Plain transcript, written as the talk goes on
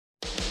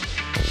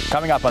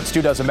Coming up on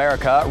Stu Does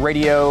America,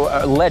 radio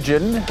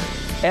legend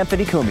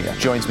Anthony Cumia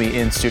joins me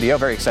in studio.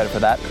 Very excited for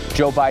that.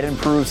 Joe Biden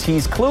proves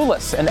he's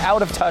clueless and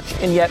out of touch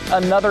in yet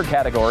another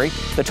category,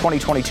 the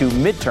 2022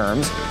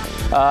 midterms.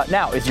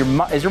 Now, is your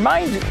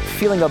mind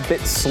feeling a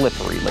bit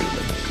slippery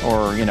lately?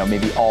 Or,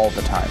 maybe all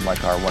the time,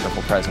 like our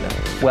wonderful president?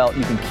 Well,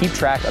 you can keep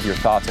track of your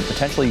thoughts and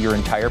potentially your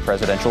entire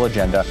presidential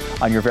agenda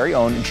on your very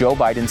own Joe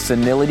Biden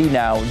Senility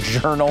Now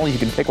journal. You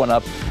can pick one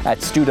up at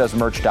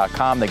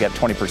StuDoesMerch.com. They get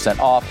 20%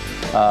 off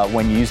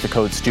when you use the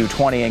code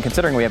STU20. And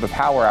considering we have a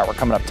power hour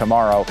coming up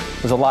tomorrow,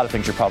 there's a lot of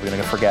things you're probably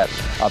going to forget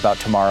about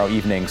tomorrow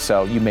evening,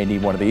 so you may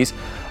need one of these.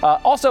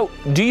 Also,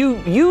 do you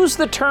use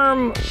the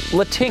term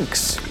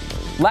Latinx,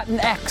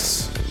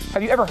 Latinx?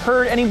 Have you ever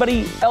heard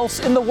anybody else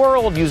in the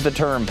world use the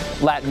term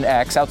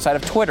Latinx outside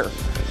of Twitter?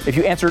 If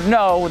you answered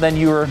no, then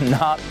you're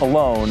not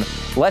alone.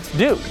 Let's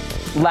do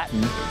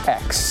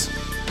Latinx.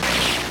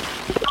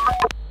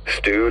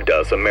 Stu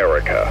Does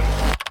America.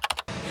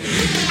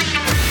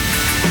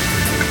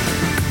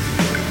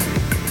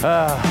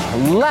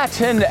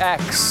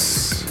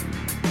 Latinx.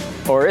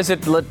 Or is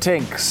it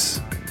Latinx?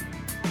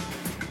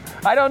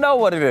 I don't know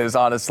what it is,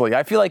 honestly.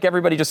 I feel like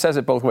everybody just says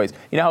it both ways.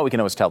 You know how we can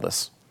always tell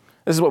this?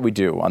 This is what we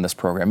do on this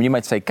program. And you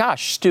might say,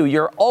 gosh, Stu,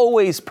 you're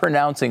always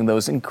pronouncing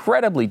those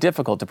incredibly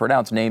difficult to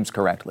pronounce names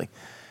correctly.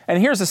 And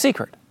here's the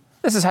secret.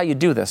 This is how you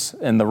do this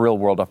in the real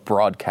world of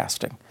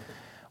broadcasting.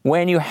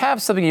 When you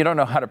have something you don't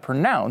know how to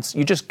pronounce,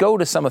 you just go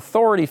to some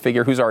authority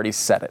figure who's already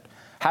said it.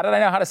 How did I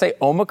know how to say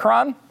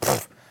Omicron?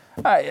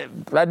 I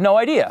had no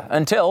idea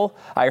until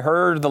I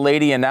heard the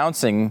lady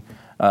announcing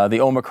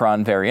the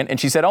Omicron variant, and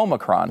she said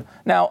Omicron.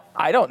 Now,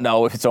 I don't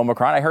know if it's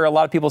Omicron. I heard a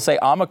lot of people say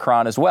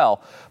Omicron as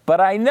well,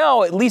 but I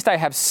know at least I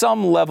have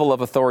some level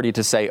of authority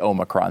to say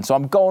Omicron, so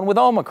I'm going with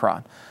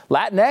Omicron.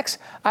 Latinx,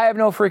 I have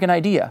no freaking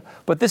idea,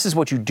 but this is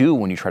what you do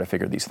when you try to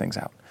figure these things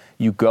out.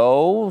 You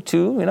go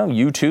to,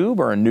 YouTube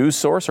or a news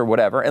source or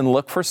whatever and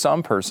look for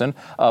some person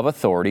of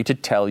authority to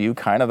tell you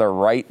kind of the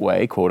right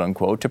way, quote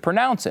unquote, to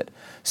pronounce it.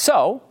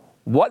 So,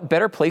 what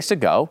better place to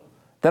go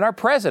than our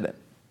president,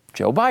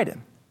 Joe Biden?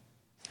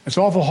 It's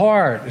awful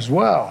hard as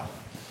well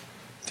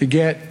to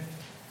get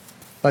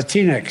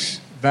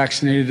Latinx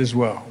vaccinated as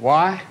well.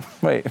 Why?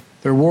 Wait.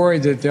 They're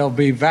worried that they'll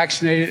be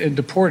vaccinated and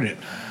deported.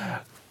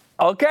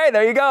 Okay,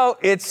 there you go.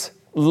 It's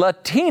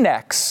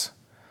Latinx,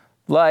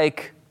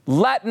 like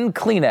Latin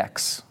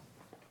Kleenex.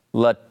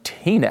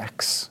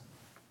 Latinx.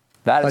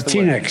 That is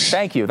Latinx.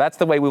 Thank you. That's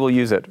the way we will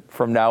use it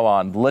from now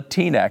on.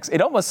 Latinx.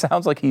 It almost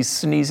sounds like he's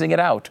sneezing it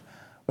out,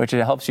 which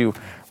it helps you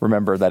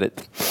remember that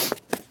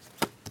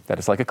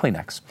it's like a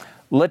Kleenex.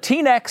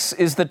 Latinx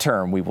is the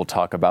term we will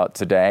talk about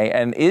today.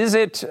 And is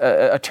it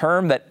a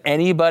term that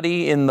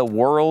anybody in the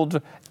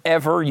world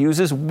ever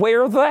uses?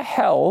 Where the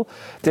hell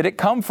did it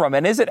come from?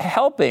 And is it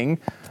helping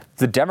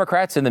the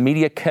Democrats and the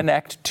media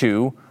connect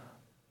to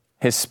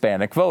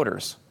Hispanic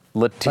voters?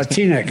 Latinx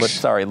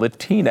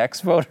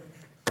voters.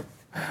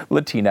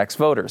 Latinx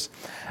voters.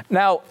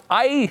 Now,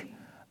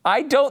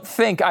 I don't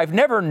think I've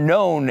never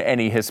known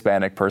any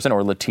Hispanic person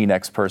or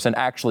Latinx person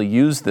actually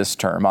use this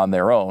term on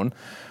their own.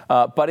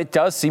 But it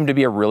does seem to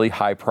be a really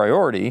high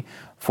priority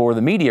for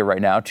the media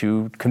right now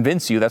to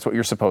convince you that's what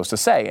you're supposed to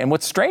say. And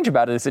what's strange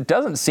about it is it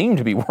doesn't seem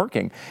to be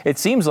working. It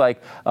seems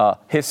like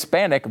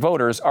Hispanic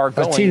voters are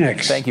going,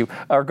 Latinx. Thank you,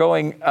 are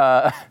going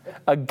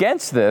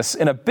against this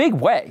in a big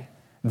way.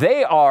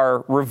 They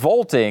are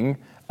revolting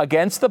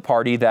against the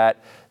party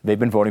that they've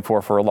been voting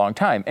for a long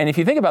time. And if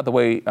you think about the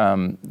way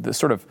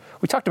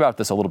we talked about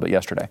this a little bit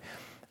yesterday,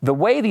 the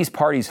way these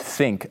parties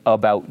think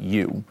about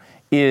you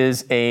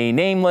is a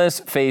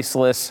nameless,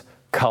 faceless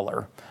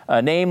color, a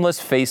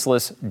nameless,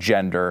 faceless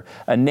gender,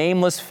 a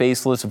nameless,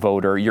 faceless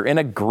voter. You're in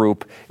a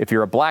group. If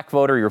you're a black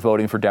voter, you're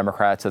voting for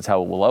Democrats. That's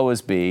how it will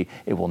always be.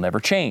 It will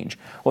never change.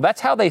 Well, that's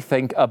how they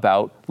think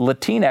about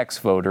Latinx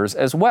voters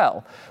as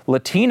well.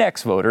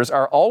 Latinx voters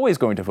are always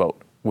going to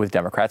vote with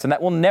Democrats, and that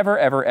will never,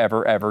 ever,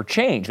 ever, ever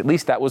change. At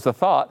least that was the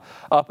thought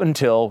up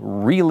until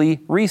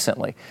really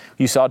recently.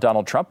 You saw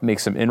Donald Trump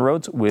make some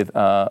inroads with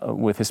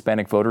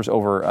Hispanic voters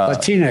over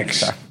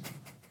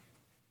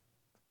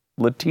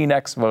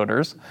Latinx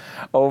voters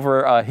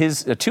over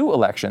his two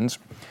elections.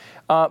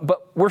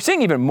 But we're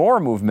seeing even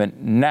more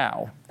movement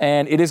now,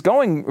 and it is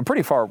going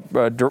pretty far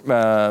a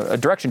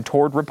direction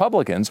toward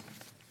Republicans.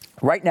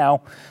 Right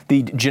now,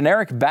 the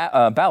generic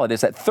ballot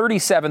is at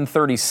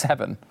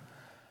 37-37.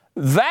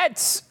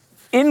 That's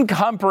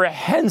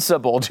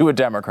incomprehensible to a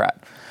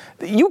Democrat.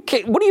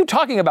 What are you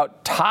talking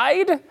about?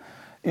 Tied?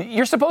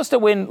 You're supposed to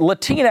win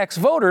Latinx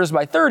voters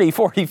by 30,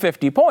 40,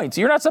 50 points.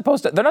 They're not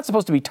supposed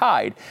to be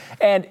tied.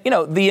 And,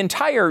 the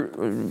entire,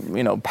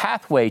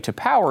 pathway to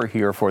power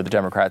here for the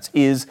Democrats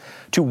is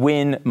to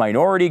win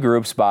minority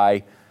groups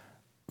by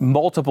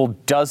multiple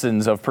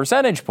dozens of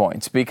percentage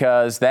points,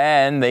 because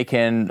then they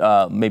can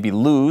maybe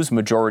lose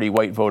majority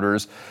white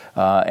voters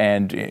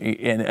and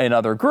in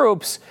other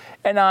groups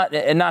and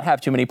not have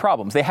too many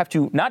problems. They have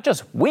to not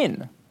just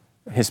win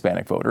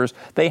Hispanic voters,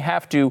 they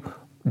have to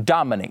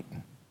dominate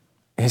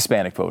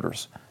Hispanic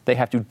voters They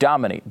have to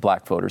dominate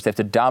black voters. They have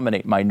to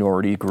dominate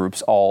minority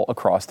groups all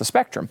across the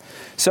spectrum.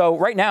 So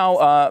right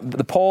now,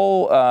 the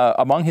poll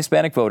among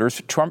Hispanic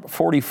voters, Trump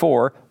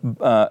 44,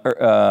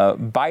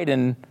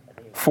 Biden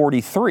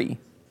 43.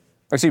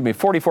 Excuse me,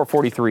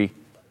 44-43,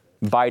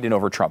 Biden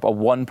over Trump, a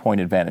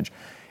 1-point advantage.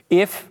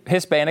 If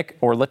Hispanic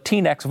or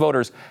Latinx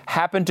voters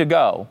happen to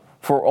go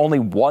for only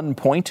 1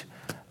 point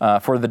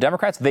for the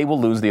Democrats, they will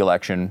lose the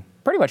election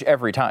pretty much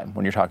every time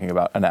when you're talking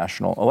about a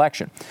national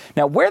election.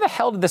 Now, where the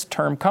hell did this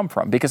term come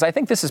from? Because I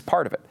think this is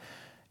part of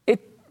it.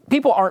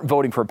 People aren't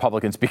voting for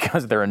Republicans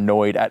because they're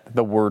annoyed at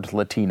the word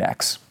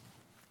Latinx.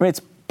 I mean,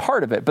 it's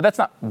part of it, but that's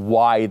not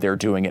why they're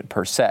doing it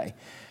per se.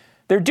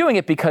 They're doing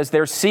it because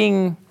they're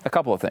seeing a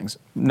couple of things.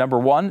 Number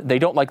one, they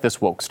don't like this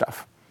woke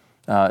stuff.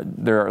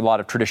 There are a lot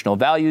of traditional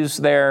values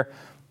there,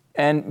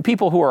 and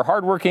people who are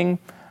hardworking,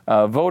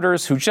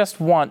 voters who just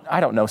want, I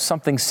don't know,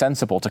 something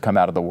sensible to come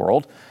out of the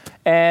world.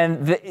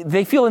 And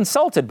they feel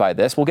insulted by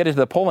this. We'll get into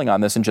the polling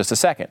on this in just a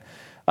second.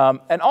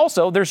 And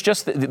also, there's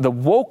just the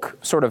woke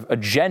sort of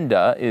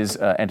agenda is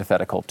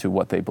antithetical to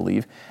what they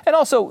believe. And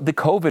also, the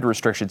COVID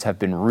restrictions have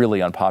been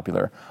really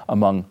unpopular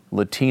among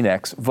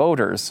Latinx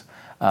voters.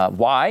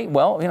 Why?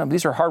 Well,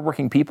 these are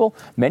hardworking people.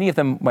 Many of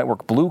them might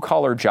work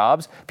blue-collar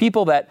jobs,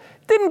 people that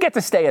didn't get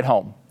to stay at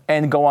home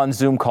and go on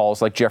Zoom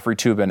calls like Jeffrey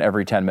Toobin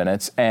every 10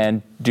 minutes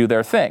and do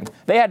their thing.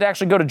 They had to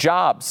actually go to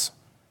jobs.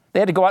 They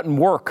had to go out and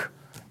work.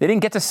 They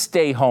didn't get to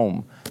stay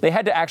home. They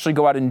had to actually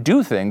go out and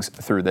do things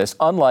through this,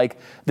 unlike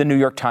the New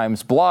York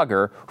Times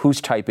blogger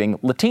who's typing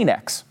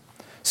Latinx.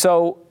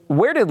 So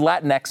where did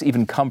Latinx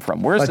even come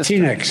from? Where's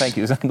Latinx. This? Thank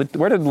you.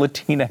 Where did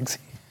Latinx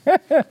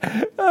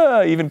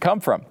even come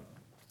from?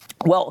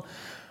 Well,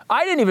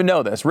 I didn't even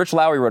know this. Rich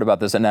Lowry wrote about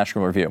this at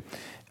National Review.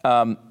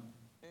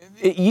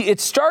 It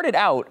started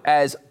out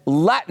as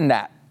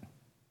Latinat.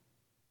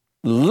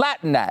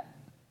 Latinat.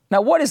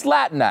 Now, what is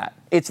Latinat?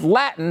 It's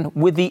Latin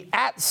with the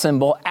at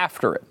symbol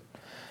after it.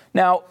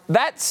 Now,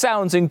 that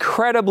sounds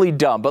incredibly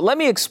dumb, but let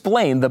me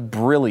explain the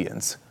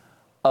brilliance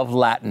of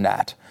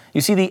Latinat.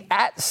 You see, the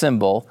at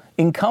symbol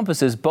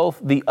encompasses both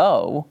the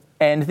O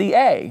and the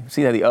A.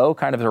 See how the O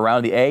kind of is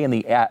around the A and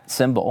the at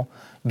symbol,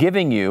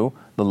 giving you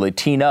the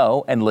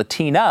Latino and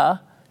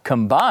Latina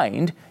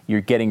combined.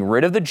 You're getting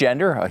rid of the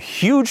gender, a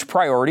huge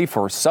priority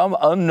for some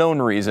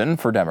unknown reason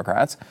for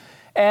Democrats.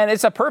 And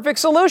it's a perfect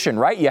solution,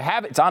 right?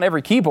 It's on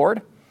every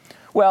keyboard.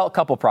 Well, a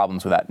couple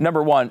problems with that.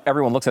 Number one,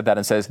 everyone looks at that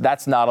and says,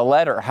 that's not a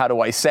letter. How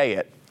do I say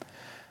it?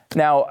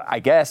 Now, I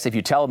guess if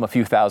you tell them a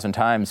few thousand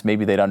times,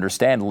 maybe they'd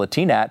understand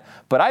Latinat.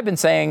 But I've been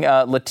saying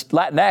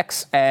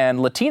Latinx and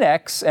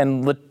Latinx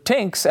and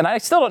Latinx, and I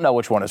still don't know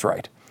which one is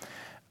right.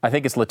 I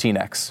think it's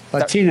Latinx.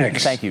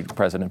 Latinx. Thank you,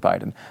 President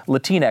Biden.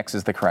 Latinx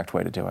is the correct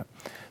way to do it.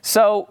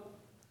 So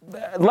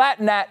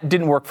Latinat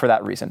didn't work for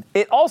that reason.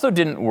 It also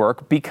didn't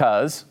work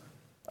because,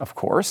 of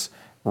course,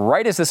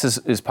 right as this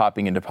is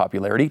popping into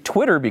popularity,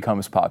 Twitter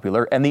becomes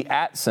popular, and the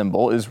at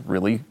symbol is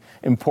really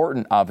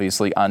important,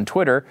 obviously, on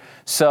Twitter.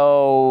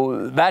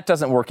 So that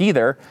doesn't work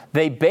either.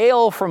 They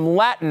bail from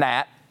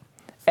Latinat,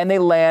 and they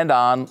land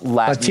on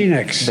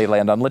Latinx. They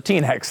land on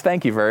Latinx.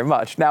 Thank you very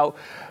much. Now,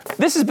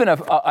 this has been,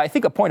 I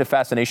think, a point of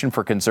fascination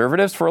for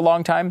conservatives for a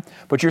long time,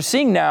 but you're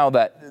seeing now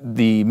that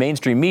the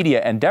mainstream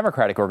media and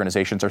Democratic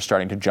organizations are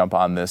starting to jump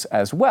on this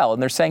as well.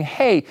 And they're saying,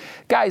 hey,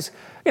 guys,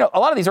 a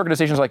lot of these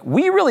organizations are like,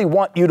 we really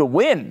want you to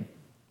win.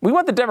 We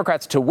want the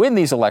Democrats to win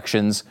these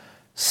elections.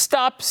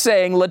 Stop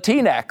saying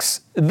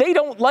Latinx. They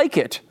don't like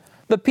it.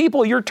 The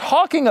people you're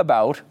talking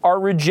about are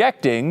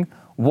rejecting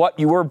what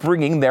you are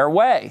bringing their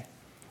way.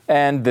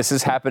 And this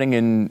is happening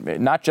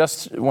in not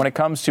just when it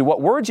comes to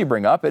what words you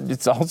bring up,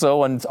 it's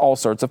also in all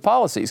sorts of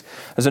policies.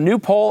 There's a new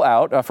poll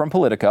out from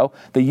Politico,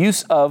 the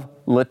use of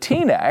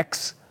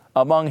Latinx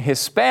among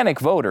Hispanic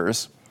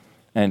voters,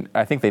 and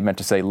I think they meant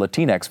to say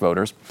Latinx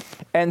voters.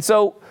 And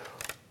so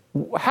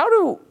how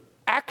do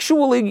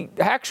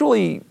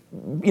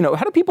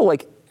people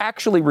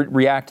actually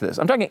react to this?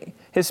 I'm talking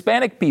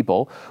Hispanic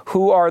people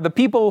who are the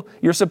people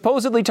you're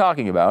supposedly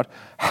talking about.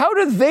 How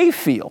do they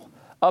feel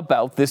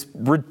about this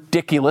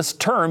ridiculous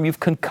term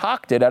you've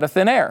concocted out of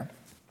thin air?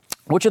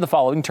 Which of the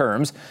following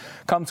terms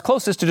comes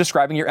closest to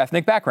describing your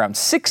ethnic background?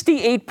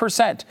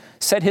 68%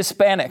 said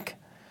Hispanic.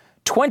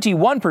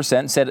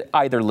 21% said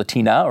either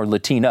Latina or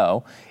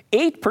Latino.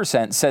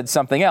 8% said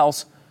something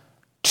else.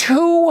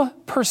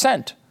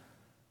 2%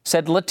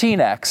 said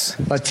Latinx.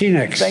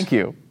 Latinx. Thank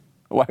you.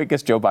 Well, I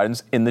guess Joe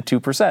Biden's in the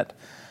 2%.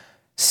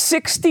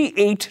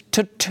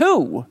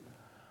 68-2.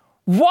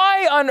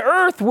 Why on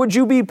earth would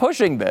you be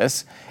pushing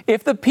this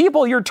if the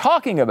people you're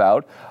talking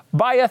about,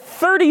 by a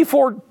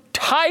 34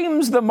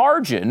 times the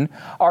margin,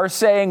 are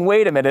saying,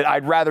 wait a minute,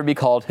 I'd rather be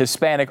called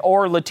Hispanic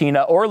or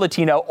Latina or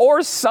Latino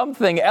or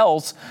something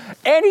else,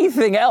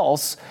 anything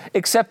else,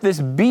 except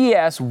this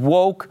BS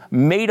woke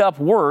made-up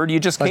word you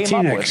just came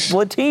up with,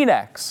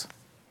 Latinx.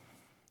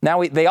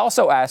 Now, they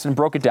also asked and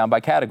broke it down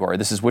by category.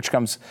 This is which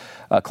comes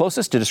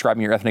closest to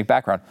describing your ethnic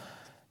background.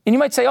 And you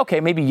might say,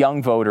 okay, maybe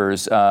young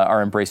voters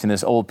are embracing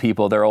this. Old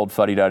people, they're old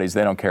fuddy-duddies.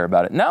 They don't care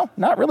about it. No,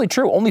 not really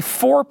true. Only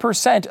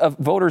 4% of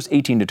voters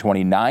 18 to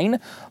 29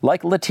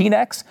 like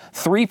Latinx,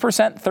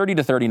 3% 30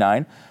 to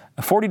 39,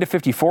 40 to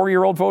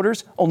 54-year-old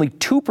voters, only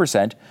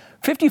 2%.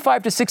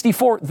 55 to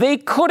 64, they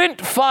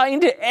couldn't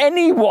find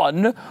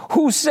anyone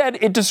who said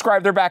it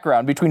described their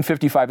background between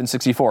 55 and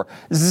 64.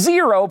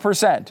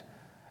 0%.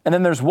 And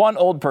then there's one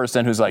old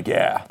person who's like,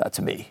 yeah, that's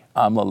me.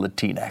 I'm a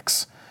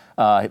Latinx.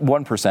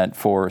 1%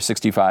 for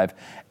 65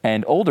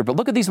 and older. But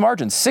look at these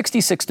margins: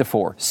 66 to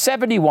 4,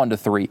 71 to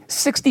 3,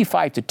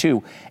 65 to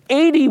 2,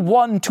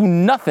 81 to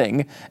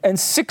nothing, and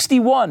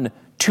 61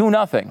 to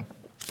nothing.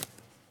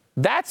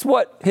 That's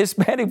what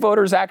Hispanic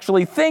voters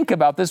actually think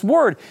about this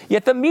word,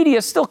 yet the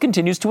media still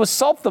continues to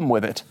assault them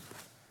with it.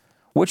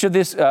 Which of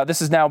this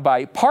is now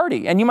by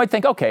party. And you might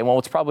think, okay, well,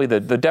 it's probably the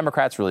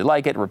Democrats really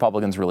like it,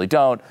 Republicans really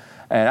don't.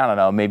 And I don't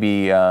know,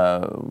 maybe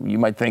you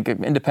might think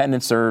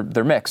independents they're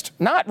mixed.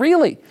 Not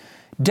really.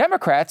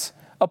 Democrats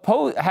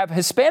have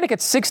Hispanic at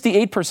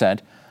 68%,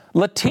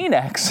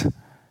 Latinx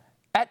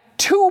at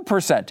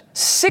 2%,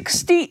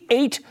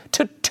 68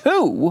 to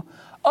 2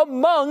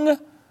 among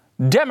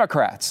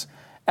Democrats.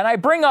 And I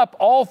bring up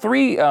all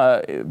three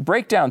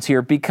breakdowns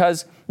here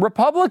because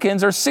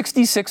Republicans are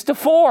 66 to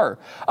 4.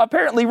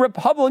 Apparently,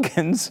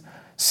 Republicans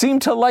seem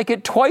to like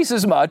it twice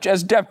as much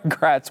as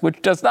Democrats,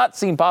 which does not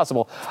seem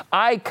possible.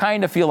 I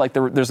kind of feel like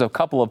there's a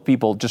couple of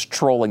people just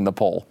trolling the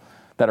poll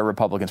that are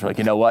Republicans. Are like,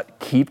 you know what?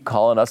 Keep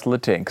calling us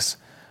Latinx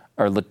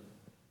or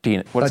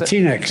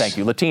Latinx. Thank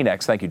you.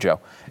 Latinx. Thank you,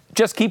 Joe.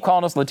 Just keep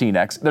calling us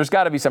Latinx. There's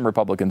got to be some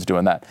Republicans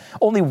doing that.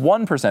 Only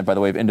 1%, by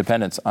the way, of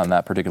independents on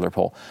that particular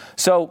poll.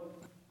 So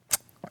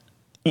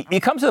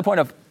it comes to the point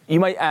of, you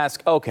might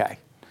ask, okay,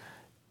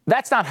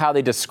 that's not how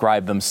they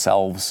describe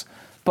themselves,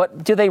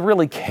 but do they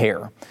really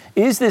care?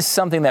 Is this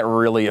something that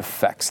really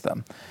affects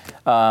them?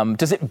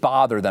 Does it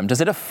bother them? Does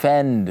it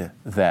offend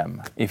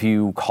them if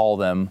you call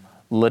them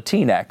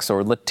Latinx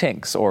or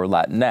Latinx or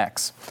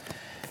Latinx?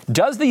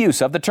 Does the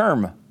use of the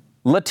term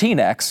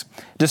Latinx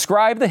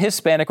describe the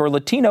Hispanic or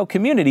Latino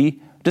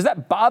community? Does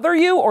that bother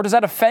you or does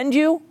that offend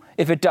you?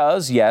 If it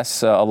does,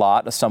 yes, a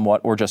lot, a somewhat,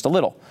 or just a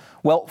little.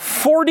 Well,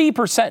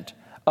 40%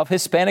 of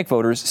Hispanic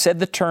voters said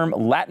the term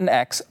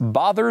Latinx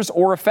bothers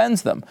or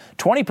offends them.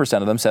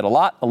 20% of them said a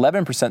lot,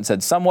 11%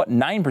 said somewhat,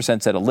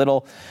 9% said a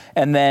little,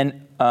 and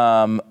then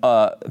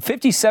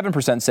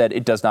 57% said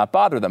it does not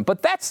bother them.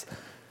 But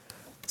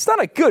it's not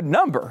a good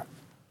number.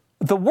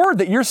 The word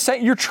that you're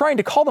saying, you're trying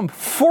to call them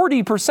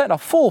 40%, a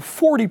full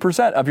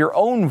 40% of your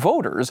own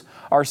voters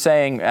are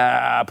saying,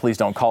 please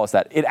don't call us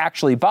that. It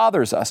actually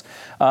bothers us.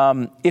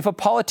 If a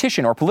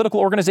politician or political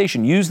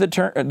organization use the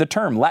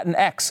term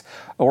Latinx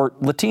or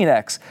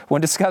Latinx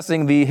when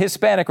discussing the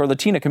Hispanic or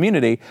Latina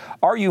community,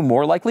 are you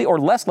more likely or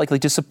less likely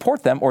to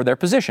support them or their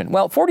position?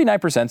 Well,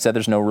 49% said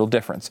there's no real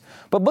difference.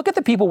 But look at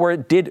the people where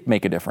it did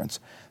make a difference.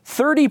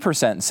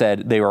 30%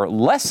 said they were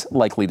less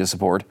likely to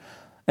support,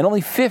 and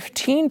only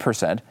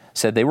 15%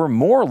 said they were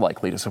more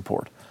likely to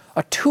support.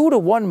 A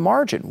 2-to-1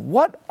 margin.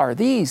 What are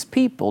these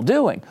people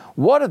doing?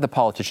 What are the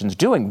politicians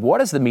doing?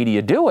 What is the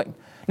media doing?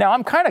 Now,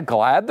 I'm kind of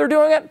glad they're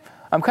doing it.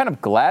 I'm kind of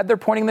glad they're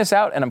pointing this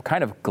out, and I'm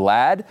kind of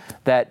glad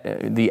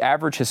that the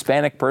average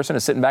Hispanic person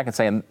is sitting back and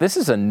saying, this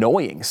is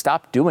annoying.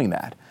 Stop doing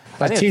that.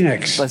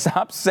 Latinx.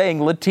 Stop saying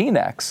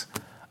Latinx.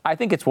 I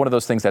think it's one of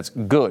those things that's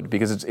good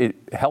because it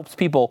helps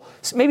people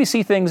maybe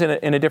see things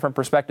in a different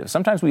perspective.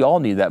 Sometimes we all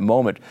need that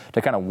moment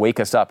to kind of wake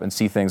us up and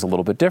see things a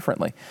little bit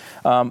differently.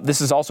 This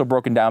is also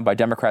broken down by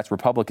Democrats,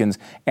 Republicans,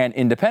 and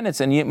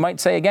independents. And you might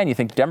say, again, you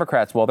think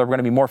Democrats, well, they're going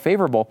to be more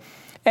favorable.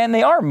 And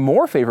they are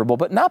more favorable,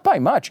 but not by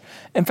much.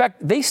 In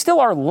fact, they still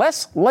are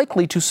less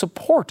likely to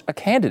support a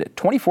candidate,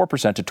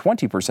 24% to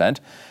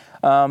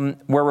 20%,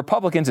 where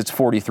Republicans, it's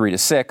 43 to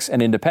 6,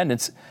 and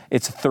independents,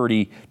 it's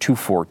 30 to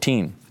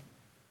 14.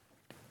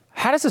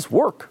 How does this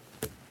work?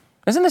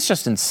 Isn't this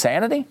just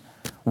insanity?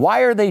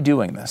 Why are they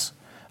doing this?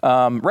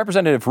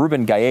 Representative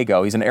Ruben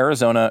Gallego, he's an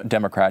Arizona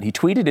Democrat. He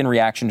tweeted in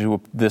reaction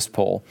to this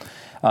poll,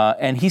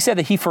 and he said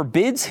that he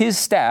forbids his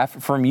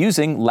staff from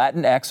using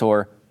Latinx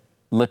or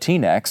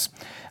Latinx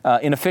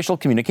in official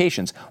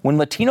communications. When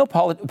Latino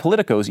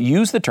politicos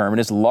use the term, it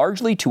is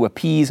largely to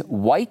appease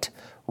white,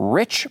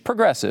 rich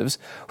progressives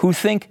who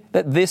think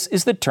that this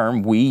is the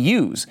term we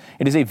use.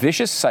 It is a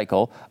vicious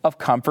cycle of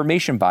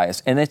confirmation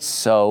bias, and it's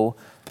so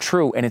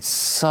true, and it's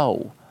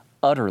so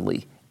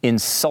utterly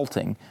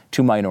insulting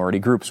to minority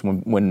groups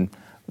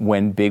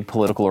when big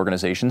political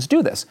organizations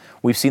do this.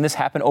 We've seen this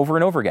happen over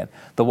and over again.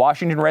 The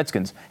Washington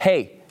Redskins,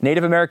 hey,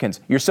 Native Americans,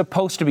 you're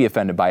supposed to be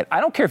offended by it.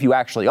 I don't care if you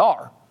actually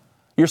are.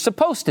 You're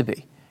supposed to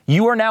be.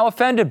 You are now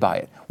offended by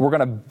it. We're going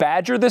to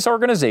badger this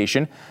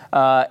organization,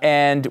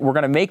 and we're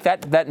going to make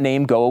that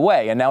name go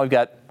away. And now we've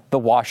got the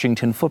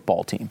Washington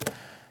football team.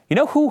 You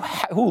know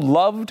who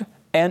loved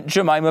Aunt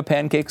Jemima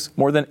pancakes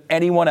more than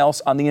anyone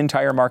else on the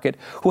entire market,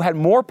 who had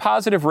more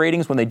positive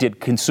ratings when they did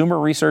consumer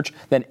research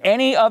than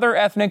any other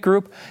ethnic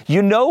group?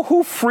 You know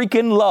who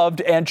freaking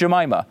loved Aunt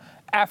Jemima?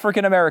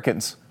 African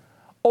Americans.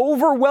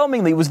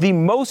 Overwhelmingly, it was the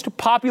most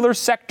popular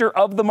sector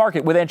of the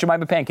market with Aunt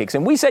Jemima pancakes.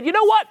 And we said, you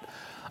know what?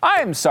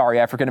 I'm sorry,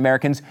 African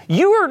Americans.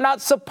 You are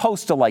not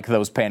supposed to like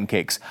those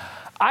pancakes.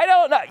 I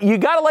don't know. You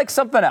got to like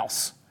something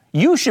else.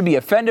 You should be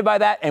offended by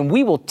that, and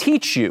we will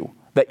teach you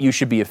that you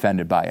should be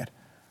offended by it.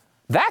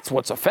 That's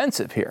what's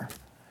offensive here.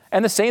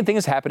 And the same thing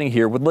is happening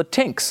here with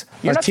Latinx.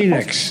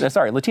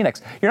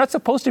 Latinx. You're not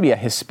supposed to be a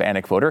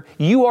Hispanic voter.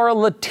 You are a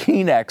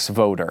Latinx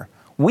voter.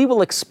 We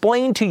will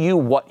explain to you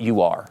what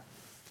you are.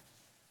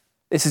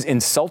 This is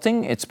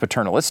insulting, it's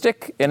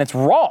paternalistic, and it's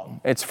wrong.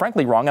 It's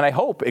frankly wrong, and I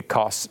hope it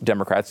costs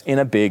Democrats in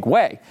a big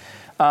way.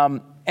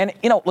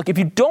 Look, if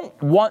you don't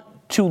want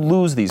to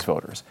lose these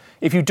voters,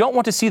 if you don't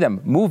want to see them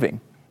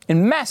moving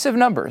in massive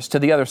numbers to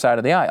the other side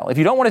of the aisle, if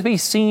you don't want to be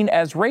seen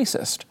as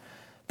racist,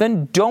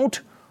 then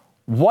don't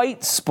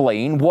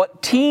white-splain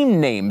what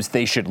team names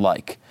they should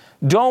like.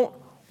 Don't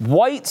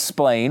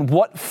white-splain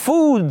what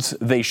foods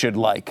they should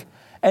like.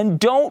 And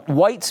don't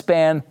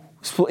white-splain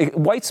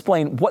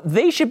what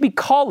they should be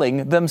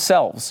calling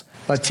themselves.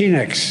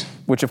 Latinx.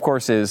 Which, of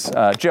course, is,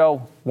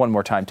 Joe, one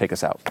more time, take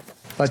us out.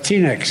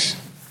 Latinx.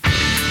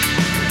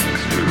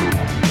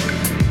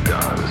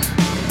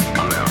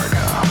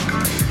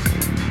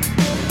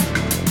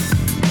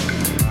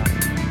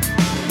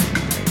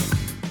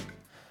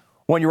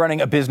 When you're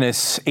running a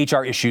business,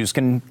 HR issues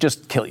can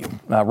just kill you.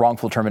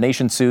 Wrongful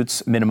termination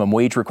suits, minimum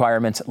wage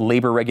requirements,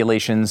 labor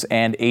regulations,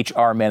 and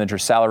HR manager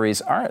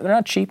salaries they're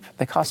not cheap.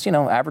 They cost,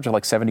 average of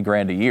like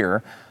 $70,000 a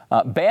year.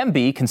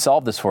 Bambee can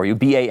solve this for you.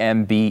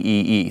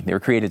 Bambee. They were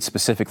created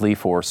specifically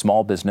for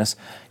small business.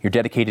 Your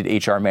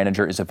dedicated HR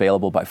manager is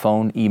available by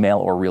phone, email,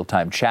 or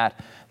real-time chat.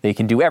 They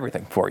can do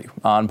everything for you.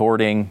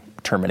 Onboarding,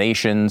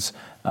 terminations.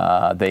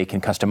 They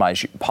can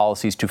customize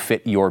policies to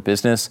fit your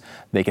business.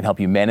 They can help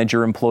you manage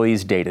your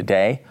employees day to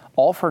day,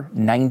 all for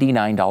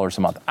 $99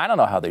 a month. I don't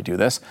know how they do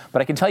this,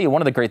 but I can tell you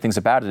one of the great things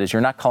about it is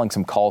you're not calling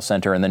some call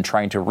center and then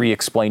trying to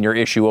re-explain your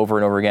issue over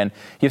and over again.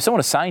 You have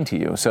someone assigned to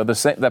you. So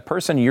that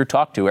person you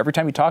talk to, every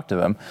time you talk to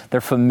them, they're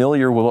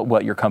familiar with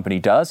what your company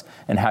does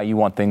and how you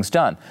want things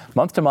done.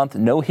 Month to month,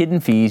 no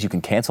hidden fees. You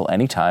can cancel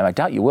anytime. I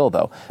doubt you will,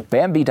 though.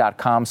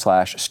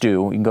 Bambee.com/Stu.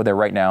 You can go there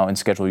right now and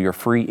schedule your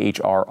free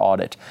HR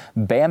audit.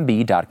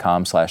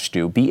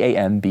 Bambee.com/Stu.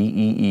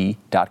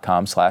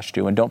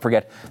 Bambee.com/Stu. And don't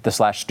forget the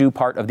 /Stu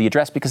part of the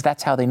address because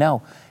that's how they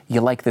know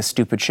you like this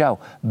stupid show.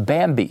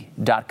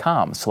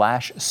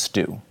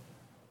 Bambee.com/Stu.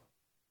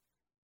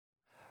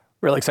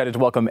 Really excited to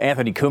welcome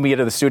Anthony Cumia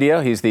to the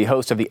studio. He's the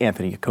host of The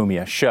Anthony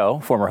Cumia Show,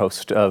 former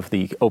host of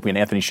The Opie and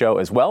Anthony Show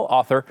as well,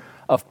 author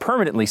of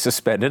Permanently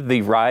Suspended,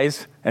 The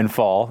Rise and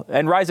Fall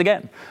and Rise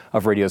Again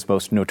of radio's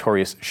most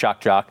notorious shock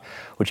jock,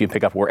 which you can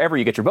pick up wherever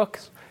you get your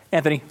books.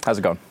 Anthony, how's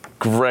it going?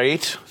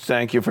 Great.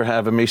 Thank you for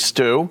having me,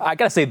 Stu. I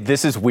got to say,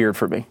 this is weird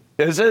for me.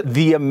 Is it?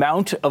 The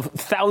amount of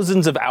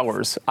thousands of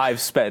hours I've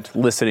spent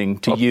listening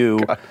to you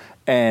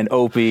and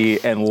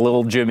Opie and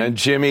Little Jimmy. And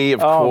Jimmy,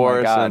 of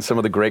course, and some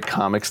of the great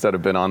comics that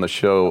have been on the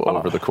show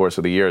over the course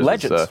of the years.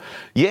 Legends.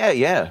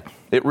 Yeah.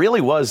 It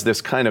really was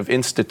this kind of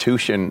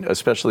institution,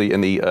 especially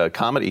in the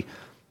comedy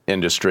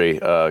industry.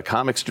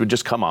 Comics would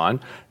just come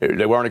on.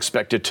 They weren't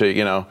expected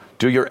to,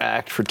 do your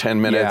act for 10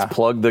 minutes,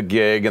 plug the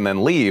gig, and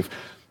then leave.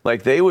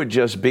 Like, they would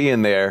just be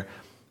in there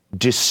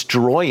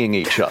destroying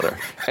each other.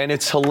 And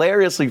it's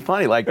hilariously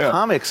funny.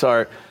 Comics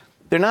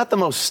they're not the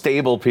most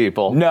stable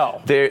people.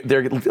 No.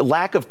 Their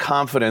lack of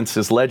confidence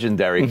is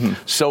legendary. Mm-hmm.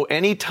 So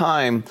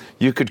anytime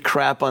you could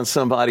crap on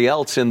somebody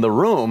else in the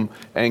room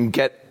and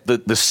get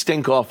the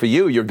stink off of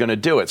you, you're going to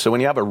do it. So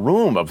when you have a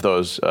room of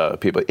those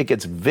people, it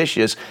gets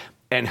vicious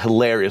and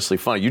hilariously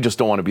funny. You just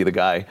don't want to be the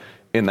guy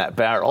in that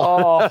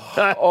barrel.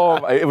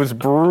 It was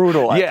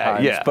brutal at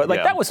times. But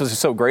that was what's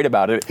so great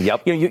about it.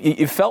 Yep.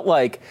 You felt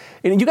like,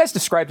 and you guys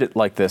described it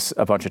like this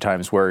a bunch of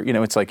times where,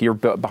 it's like you're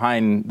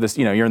behind this,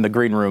 you're in the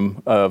green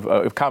room of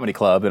a comedy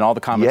club and all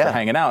the comics are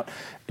hanging out,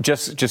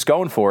 just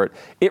going for it.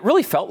 It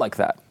really felt like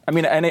that. I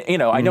mean, and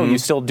I know you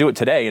still do it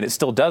today and it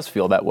still does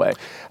feel that way.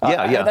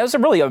 That was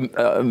really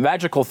a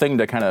magical thing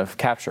to kind of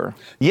capture.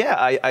 Yeah,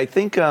 I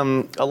think a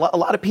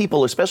lot of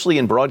people, especially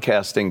in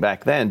broadcasting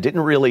back then,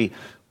 didn't really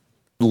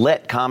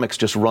let comics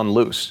just run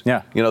loose.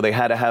 Yeah. They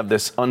had to have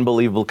this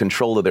unbelievable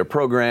control of their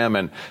program,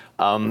 and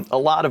a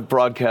lot of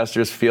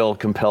broadcasters feel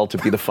compelled to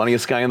be the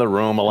funniest guy in the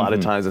room a lot of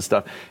times and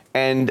stuff.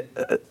 And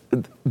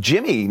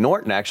Jimmy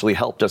Norton actually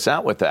helped us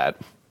out with that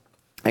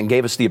and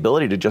gave us the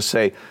ability to just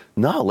say,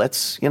 no,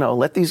 let's,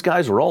 let these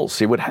guys roll,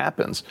 see what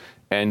happens.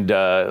 And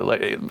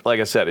like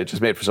I said, it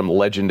just made for some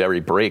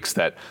legendary breaks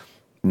that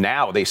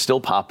now they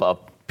still pop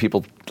up.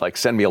 People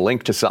send me a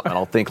link to something and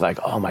I'll think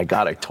oh my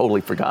God, I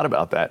totally forgot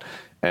about that.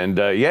 And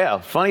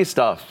funny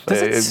stuff.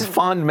 It's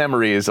fond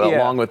memories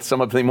along with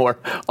some of the more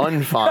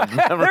unfond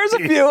memories. There's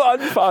a few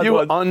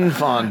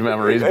unfond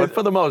memories, but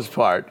for the most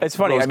part, it's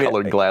funny.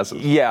 Rose-colored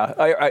glasses. Yeah,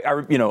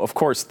 of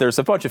course, there's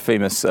a bunch of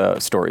famous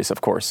stories.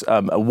 Of course,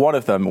 one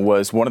of them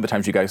was one of the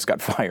times you guys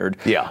got fired.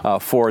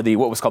 For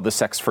what was called the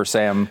Sex for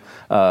Sam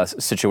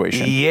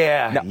situation.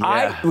 Yeah.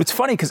 Now, it's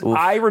funny because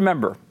I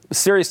remember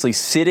seriously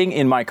sitting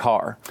in my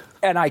car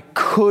And I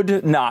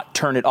could not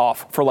turn it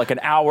off for like an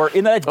hour.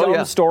 In that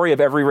dumb story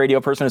of every radio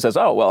person who says,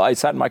 oh, well, I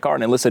sat in my car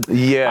and I listened.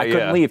 I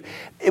couldn't leave.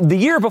 The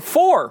year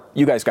before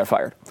you guys got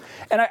fired.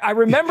 And I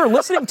remember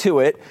listening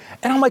to it,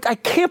 and I'm like, I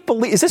can't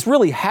believe, is this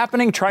really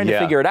happening? Trying to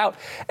figure it out.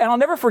 And I'll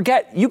never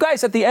forget, you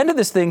guys at the end of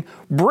this thing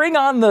bring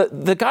on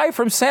the guy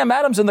from Sam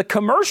Adams in the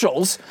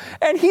commercials,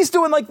 and he's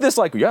doing like this,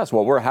 like, yes,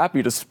 well, we're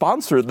happy to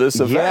sponsor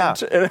this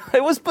event. And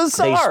it was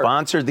bizarre. They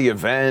sponsored the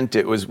event.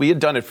 We had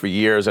done it for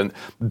years, and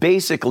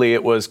basically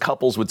it was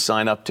couples would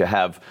sign up to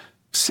have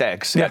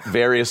sex at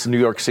various New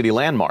York City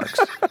landmarks,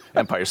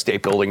 Empire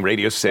State Building,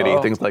 Radio City,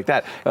 things like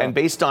that. And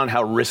based on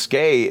how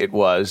risque it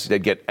was,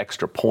 they'd get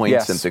extra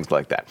points and things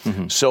like that.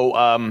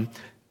 So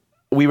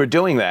we were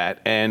doing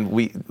that, and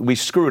we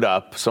screwed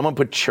up. Someone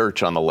put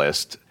church on the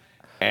list.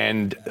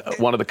 And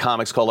one of the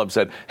comics called up and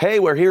said, hey,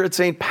 we're here at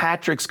St.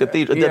 Patrick's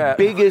Cathedral, the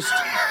biggest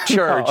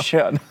church.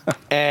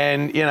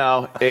 And, you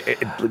know,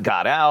 it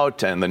got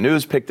out, and the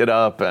news picked it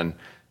up and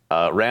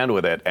ran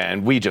with it.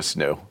 And we just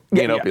knew.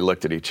 We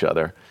looked at each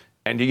other.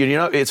 And, you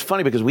know, it's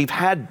funny because we've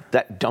had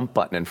that dump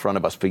button in front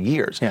of us for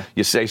years.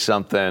 You say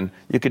something,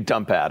 you could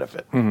dump out of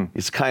it.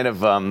 It's kind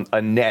of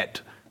a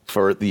net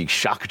for the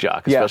shock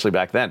jock, especially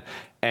back then.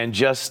 And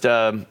just,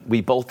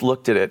 we both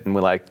looked at it and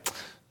we're like,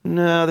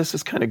 no, this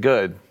is kind of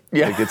good.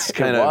 Like it's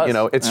kind of, you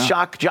know, it's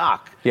shock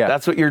jock.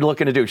 That's what you're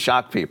looking to do,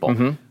 shock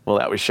people. Well,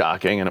 that was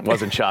shocking, and it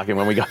wasn't shocking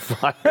when we got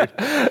fired.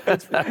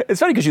 It's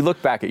funny because you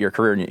look back at your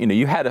career and, you know,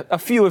 you had a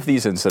few of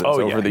these incidents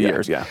over the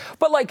years.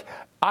 But like,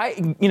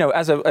 you know,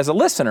 as a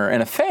listener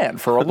and a fan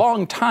for a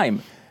long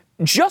time,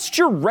 just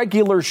your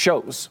regular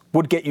shows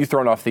would get you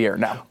thrown off the air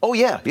now. Oh,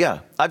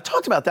 yeah. I've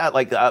talked about that.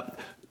 Like,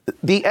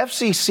 the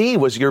FCC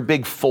was your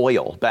big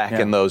foil back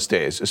in those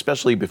days,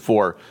 especially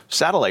before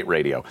satellite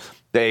radio.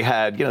 They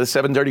had, you know, the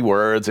 7 dirty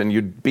words, and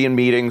you'd be in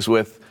meetings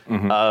with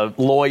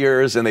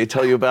lawyers, and they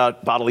tell you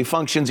about bodily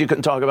functions you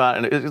couldn't talk about,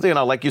 and, you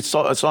know, like you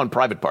saw in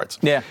Private Parts.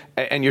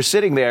 And you're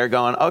sitting there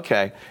going,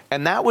 okay.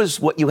 And that was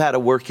what you had to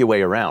work your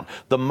way around.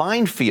 The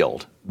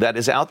minefield that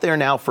is out there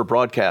now for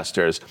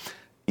broadcasters,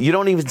 you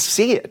don't even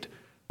see it.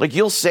 Like,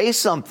 you'll say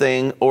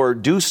something or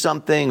do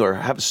something or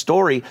have a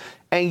story,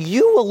 and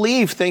you will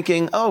leave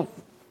thinking, oh,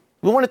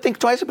 we want to think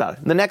twice about it.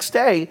 And the next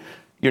day,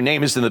 your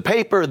name is in the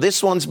paper,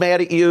 this one's mad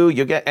at you,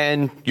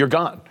 and you're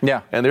gone.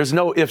 And there's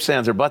no ifs,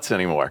 ands, or buts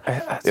anymore.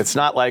 It's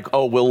not like,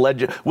 oh, we'll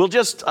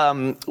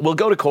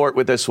go to court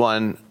with this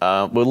one,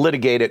 we'll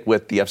litigate it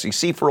with the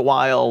FCC for a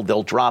while,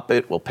 they'll drop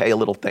it, we'll pay a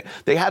little thing.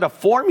 They had a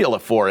formula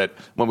for it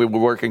when we were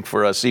working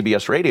for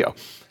CBS Radio.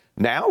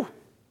 Now,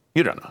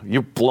 you don't know.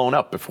 You're blown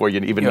up before you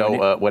even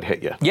know what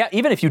hit you. Yeah,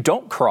 even if you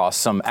don't cross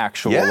some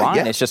actual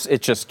line, it's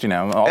just you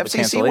know, all the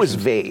cancellations. FCC was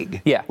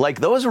vague. Like,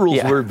 those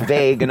rules were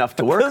vague enough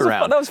to work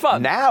around. That was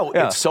fun. Now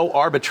it's so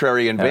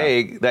arbitrary and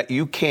vague that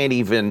you can't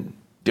even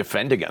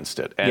defend against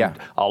it. And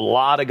a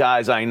lot of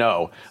guys I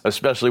know,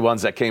 especially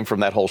ones that came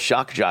from that whole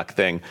shock jock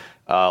thing,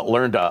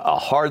 learned a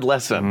hard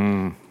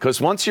lesson. Because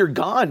once you're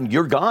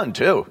gone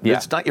too.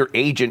 It's not your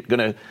agent going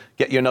to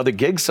get you another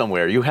gig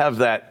somewhere. You have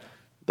that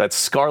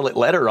scarlet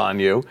letter on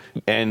you,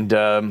 and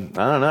I don't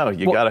know,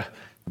 you got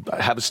to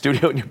have a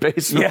studio in your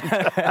basement.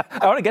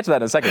 I want to get to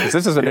that in a second, because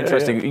this is an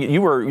interesting, you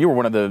were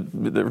one of the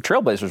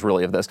trailblazers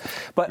really of this.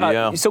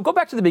 But so go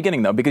back to the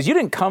beginning though, because you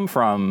didn't come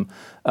from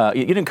out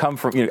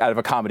of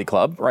a comedy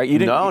club, right? You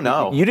didn't,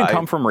 No. You didn't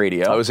come from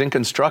radio. I was in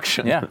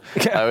construction.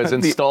 I was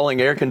installing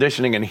air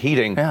conditioning and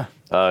heating.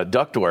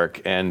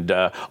 Ductwork, and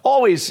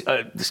always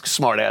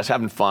smart ass,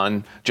 having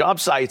fun. Job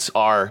sites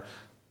are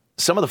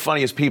some of the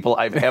funniest people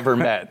I've ever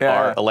met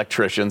are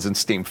electricians and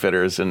steam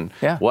fitters and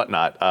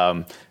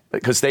whatnot,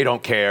 because they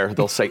don't care.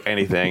 They'll say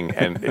anything,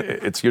 and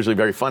it's usually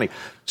very funny.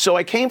 So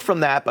I came from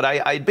that, but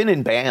I'd been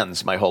in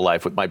bands my whole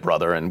life with my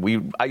brother,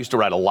 and I used to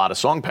write a lot of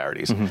song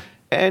parodies.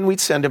 And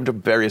we'd send them to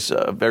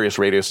various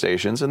radio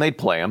stations, and they'd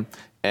play them.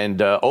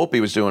 And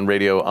Opie was doing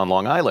radio on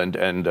Long Island,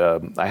 and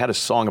I had a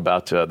song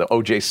about the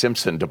O.J.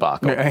 Simpson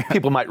debacle.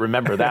 People might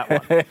remember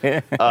that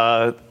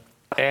one.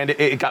 And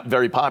it got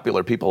very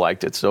popular. People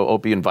liked it. So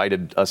Opie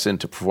invited us in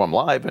to perform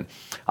live. And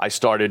I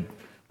started,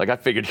 I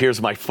figured,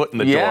 here's my foot in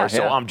the door.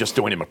 So I'm just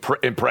doing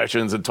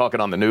impressions and talking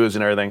on the news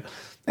and everything.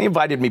 He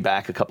invited me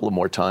back a couple of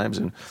more times.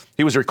 And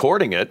he was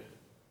recording it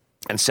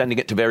and sending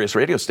it to various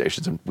radio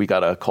stations. And we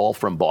got a call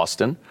from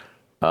Boston.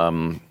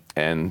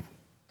 And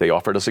they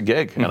offered us a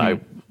gig. And I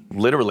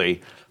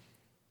literally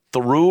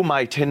threw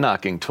my tin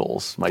knocking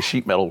tools, my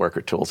sheet metal worker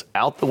tools,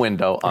 out the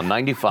window on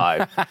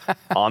 95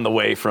 on the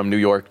way from New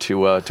York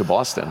to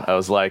Boston. I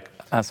was like,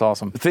 that's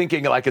awesome.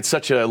 Thinking like it's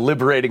such a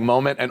liberating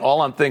moment, and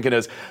all I'm thinking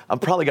is, I'm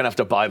probably gonna have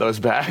to buy those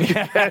back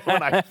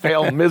when I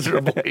fail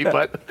miserably.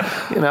 But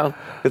you know,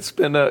 it's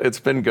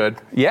been good.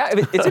 Yeah,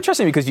 it's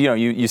interesting because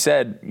you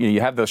said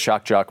you have those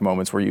shock jock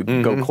moments where you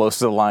go close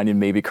to the line and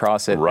maybe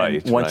cross it.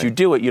 Right. And once you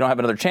do it, you don't have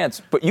another chance.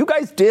 But you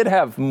guys did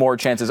have more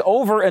chances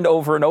over and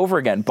over and over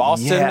again.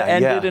 Boston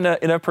ended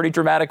in a pretty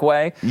dramatic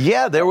way.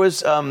 Yeah, there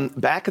was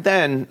back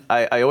then.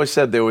 I always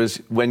said there was,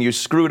 when you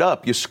screwed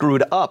up, you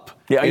screwed up.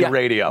 in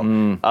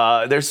radio.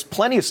 There's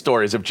plenty of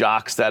stories of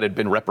jocks that had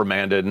been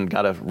reprimanded and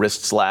got a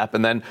wrist slap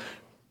and then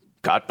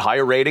got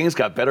higher ratings,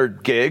 got better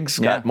gigs,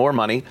 got more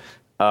money.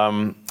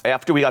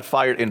 After we got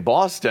fired in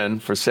Boston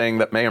for saying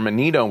that Mayor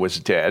Menino was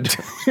dead,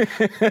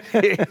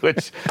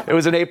 which it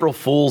was an April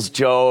Fool's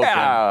joke.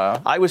 Yeah.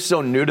 And I was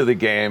so new to the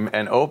game,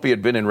 and Opie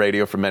had been in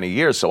radio for many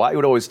years, so I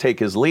would always take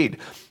his lead.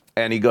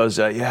 And he goes,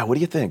 yeah, what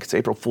do you think? It's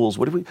April Fool's.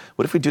 What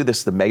if we do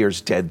this, the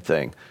mayor's dead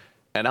thing?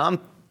 And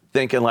I'm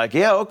thinking like,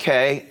 yeah,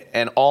 okay.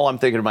 And all I'm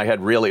thinking in my head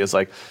really is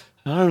like,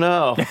 I don't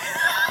know.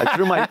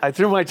 I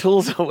threw my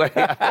tools away.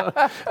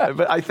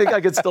 But I think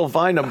I could still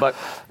find them. But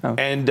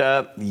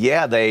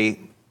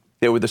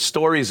there were the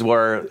stories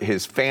where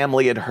his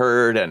family had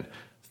heard and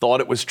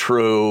thought it was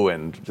true,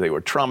 and they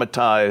were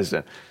traumatized.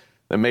 And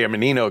then Mayor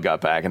Menino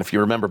got back. And if you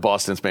remember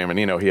Boston's Mayor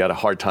Menino, he had a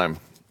hard time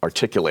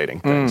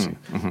articulating things.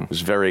 It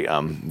was very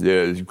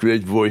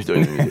great voice,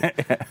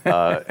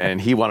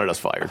 and he wanted us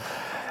fired.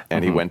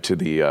 And he went to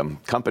the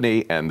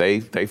company, and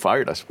they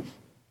fired us.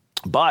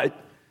 But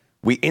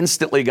we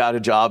instantly got a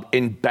job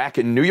back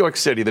in New York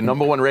City, the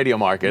number one radio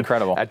market.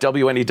 Incredible. At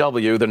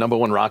WNEW, the number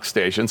one rock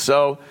station.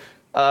 So,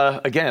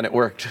 again, it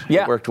worked.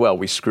 Yeah. It worked well.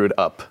 We screwed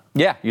up.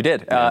 Yeah, you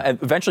did. And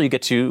eventually you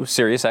get to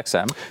Sirius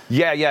XM.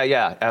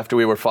 Yeah. After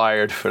we were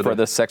fired for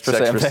the Sex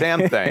for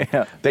Sam thing.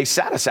 They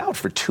sat us out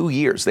for 2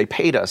 years. They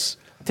paid us.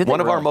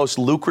 One of our most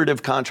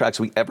lucrative contracts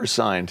we ever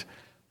signed.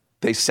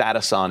 They sat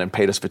us on and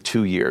paid us for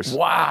 2 years.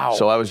 Wow.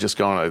 So I was just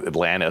going to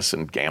Atlantis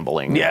and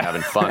gambling and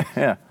having fun.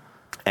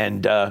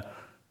 And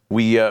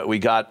we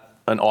got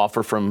an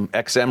offer from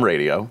XM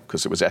Radio,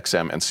 because it was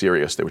XM and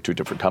Sirius. They were two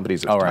different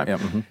companies at the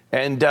time.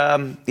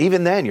 And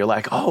even then, you're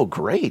like, oh,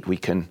 great. We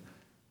don't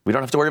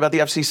have to worry about the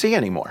FCC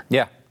anymore.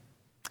 Yeah.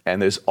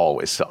 And there's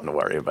always something to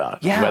worry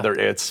about. Yeah. Whether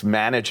it's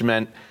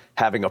management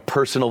having a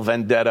personal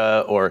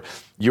vendetta, or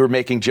you're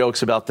making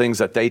jokes about things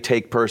that they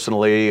take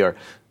personally, or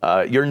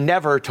you're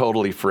never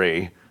totally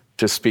free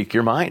to speak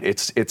your mind.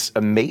 It's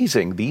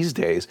amazing these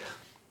days.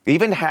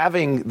 Even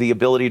having the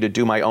ability to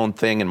do my own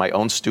thing in my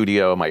own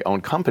studio, my own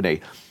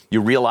company,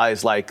 you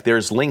realize like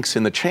there's links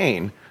in the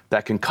chain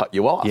that can cut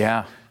you off.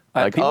 Yeah.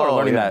 Like, people are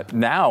learning that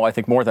now, I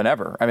think, more than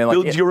ever. I mean, like,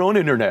 build your own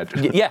internet.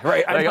 Yeah,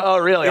 right. Like, oh,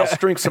 really? I'll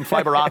string some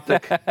fiber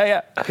optic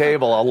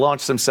cable. I'll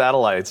launch some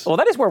satellites. Well,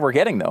 that is where we're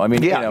getting, though. I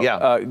mean,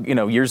 Yeah.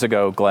 Years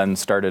ago, Glenn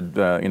started,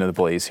 the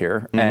Blaze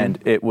here,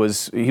 and he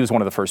was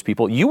one of the first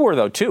people. You were,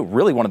 though, too,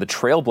 really one of the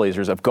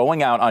trailblazers of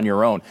going out on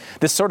your own.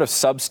 This sort of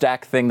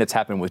Substack thing that's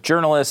happened with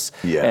journalists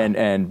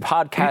and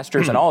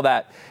podcasters and all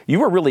that. You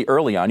were really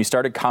early on. You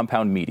started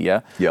Compound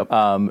Media. Yep.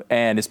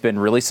 And it's been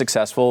really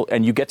successful,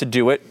 and you get to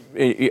do it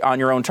on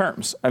your own terms.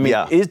 I mean,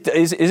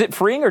 is it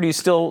freeing, or do you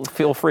still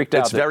feel freaked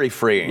out? It's very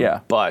freeing.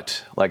 Yeah.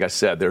 But like I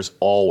said, there's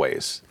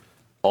always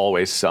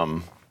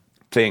some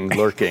thing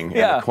lurking in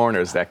the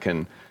corners that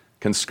can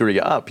screw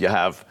you up. You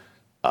have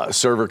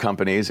server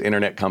companies,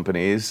 internet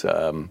companies,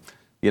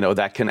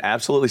 that can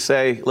absolutely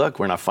say, look,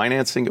 we're not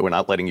financing it. We're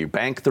not letting you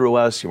bank through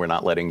us. We're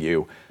not letting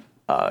you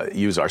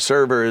use our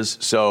servers.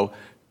 So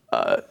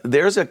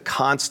there's a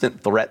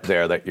constant threat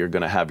there that you're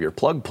going to have your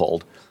plug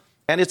pulled.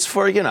 And it's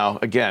for,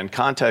 again,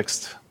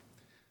 context.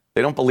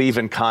 They don't believe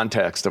in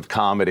context of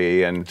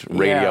comedy and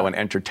radio and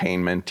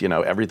entertainment.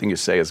 Everything you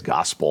say is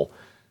gospel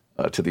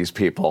to these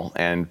people.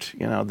 And,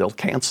 they'll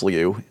cancel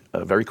you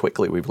very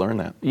quickly. We've learned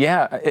that.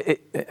 Yeah.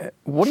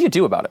 What do you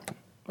do about it?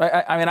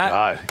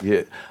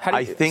 How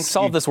do you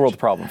solve this world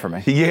problem for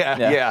me?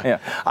 Yeah.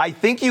 I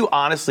think you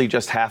honestly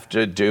just have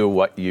to do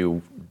what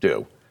you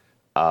do.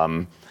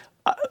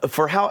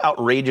 For how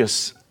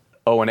outrageous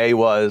O&A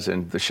was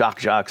and the shock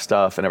jock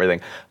stuff and everything,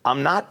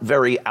 I'm not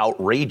very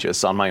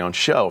outrageous on my own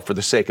show for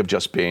the sake of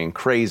just being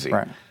crazy.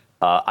 Right.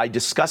 I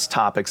discuss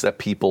topics that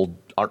people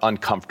are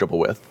uncomfortable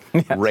with,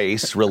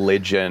 race,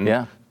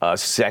 religion,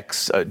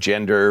 sex,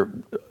 gender,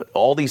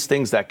 all these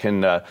things that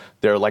can,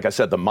 they're, like I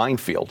said, the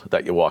minefield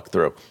that you walk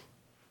through.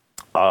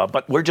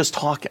 But we're just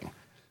talking.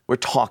 We're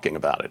talking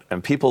about it.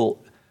 And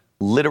people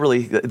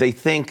literally, they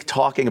think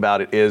talking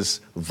about it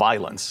is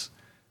violence.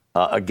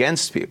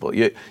 Against people.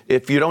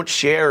 If you don't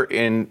share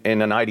in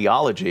an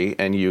ideology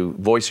and you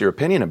voice your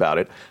opinion about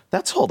it,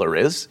 that's all there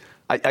is.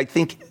 I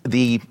think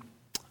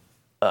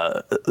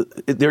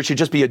there should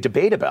just be a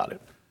debate about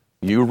it.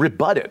 You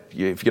rebut it.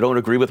 If you don't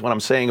agree with what I'm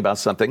saying about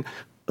something,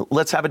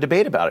 let's have a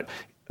debate about it.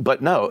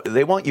 But no,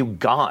 they want you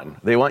gone.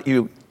 They want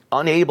you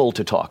unable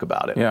to talk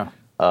about it. Yeah.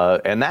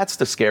 And that's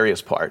the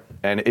scariest part.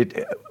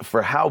 And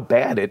for how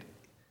bad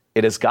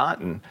it has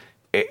gotten,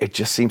 it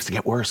just seems to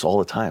get worse all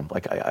the time.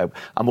 Like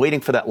I'm waiting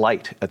for that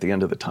light at the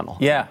end of the tunnel.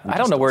 Yeah, I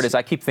don't know where it is.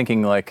 I keep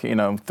thinking like,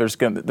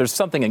 there's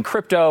something in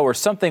crypto or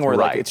something where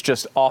like it's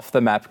just off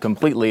the map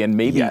completely, and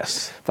maybe.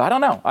 Yes. I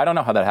don't know. I don't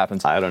know how that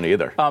happens. I don't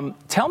either.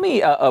 Tell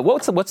me,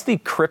 what's the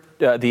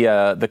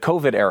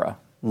COVID era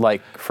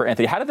like for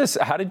Anthony? How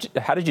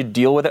did you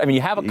deal with it? I mean,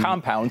 you have a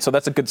compound, so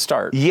that's a good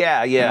start.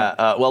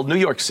 Yeah. Well, New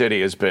York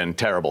City has been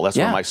terrible. That's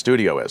where my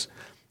studio is.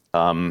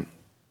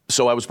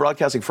 So I was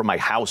broadcasting from my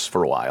house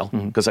for a while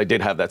because I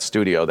did have that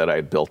studio that I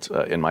had built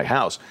in my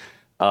house.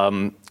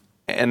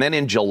 And then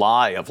in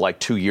July of like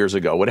 2 years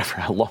ago,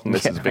 whatever, how long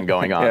this has been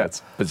going on,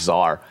 it's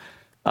bizarre.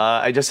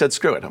 I just said,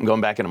 screw it. I'm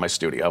going back into my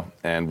studio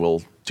and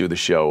we'll do the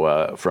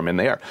show from in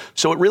there.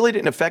 So it really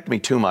didn't affect me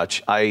too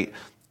much. I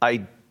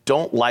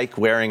don't like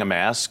wearing a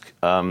mask.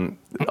 On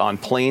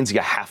planes, you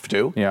have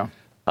to. Yeah.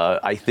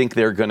 I think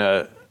they're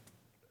gonna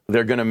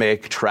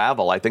make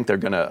travel. I think they're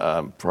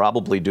gonna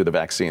probably do the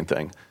vaccine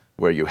thing,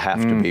 where you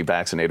have to be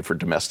vaccinated for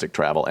domestic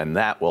travel, and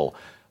that will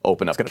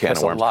open up a can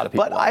of worms. A lot of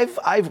people but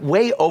I've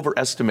way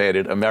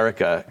overestimated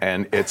America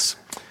and its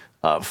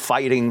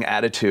fighting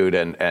attitude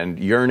and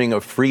yearning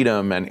of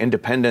freedom and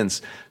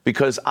independence,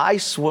 because I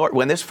swore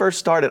when this first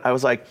started, I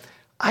was like,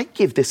 I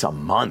give this a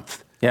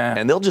month,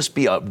 and there'll just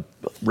be a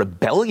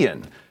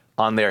rebellion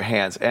on their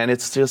hands, and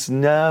it's just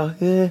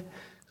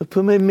I'll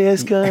put my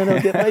mask on,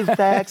 I'll get my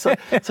vax.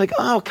 It's like,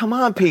 oh, come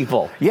on,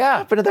 people. Yeah. What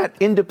happened to that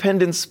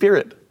independent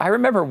spirit? I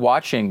remember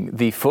watching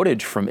the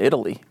footage from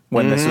Italy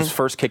when this was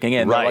first kicking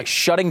in. Right. They're like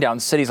shutting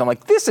down cities. I'm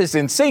like, this is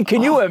insane.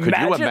 Can you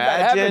imagine that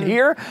happened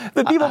here?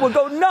 The people would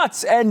go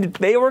nuts, and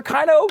they were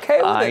kind of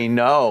okay with it. I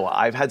know.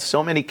 I've had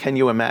so many can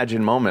you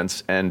imagine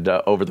moments and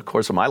over the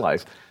course of my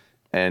life.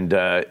 And,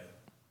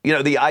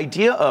 the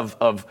idea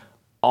of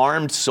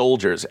armed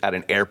soldiers at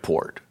an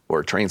airport or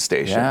a train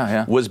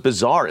station was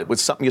bizarre. It was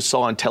something you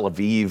saw in Tel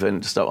Aviv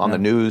and stuff on the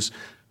news.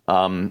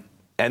 And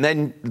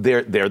then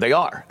there they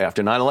are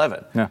after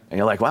 9/11. Yeah. And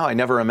you're like, wow, I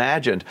never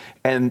imagined.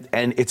 And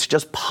it's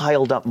just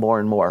piled up more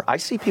and more. I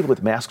see people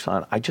with masks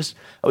on. I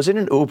was in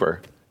an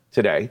Uber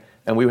today,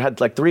 and we had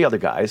like 3 other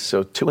guys,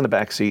 so 2 in the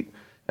back seat,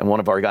 and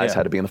one of our guys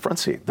had to be in the front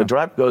seat. The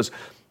driver goes,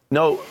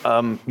 no,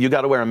 you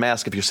got to wear a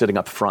mask if you're sitting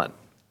up front.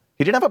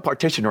 He didn't have a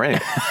partition or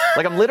anything.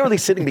 Like, I'm literally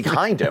sitting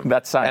behind him.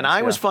 That's science, and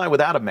I was fine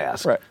without a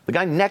mask. Right. The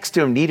guy next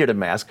to him needed a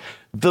mask.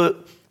 The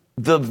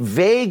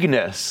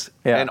vagueness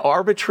and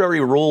arbitrary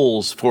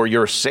rules for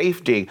your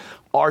safety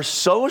are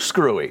so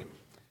screwy,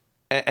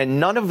 and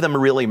none of them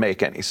really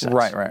make any sense.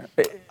 Right.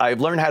 I've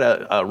learned how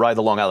to ride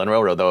the Long Island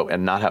Railroad, though,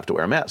 and not have to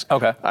wear a mask.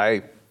 Okay.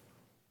 I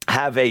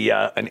have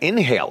an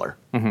inhaler.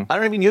 I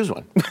don't even use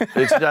one.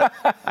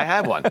 I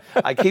have one.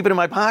 I keep it in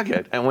my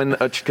pocket. And when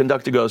a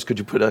conductor goes, could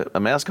you put a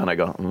mask on? I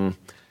go,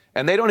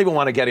 And they don't even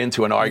want to get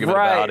into an argument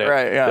about it.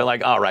 Right, yeah. They're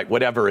like, all right,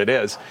 whatever it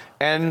is.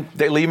 And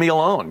they leave me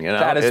alone,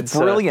 That is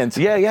brilliant.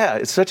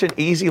 It's such an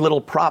easy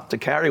little prop to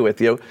carry with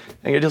you.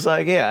 And you're just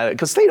like,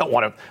 because they don't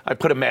want to, I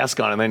put a mask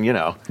on and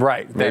then,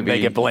 Right,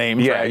 they get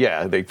blamed.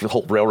 The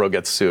whole railroad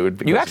gets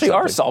sued. You actually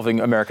are solving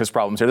America's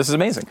problems here. This is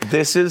amazing.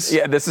 This is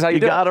how you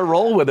do it. You got to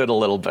roll with it a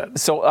little bit.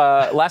 So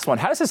last one,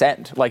 how does this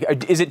end?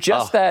 Like, is it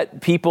just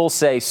that people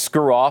say,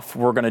 screw off,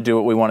 we're going to do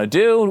what we want to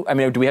do? I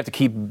mean, do we have to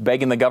keep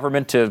begging the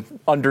government to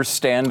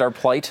understand our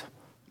plight?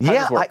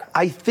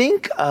 I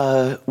think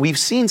we've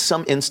seen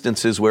some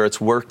instances where it's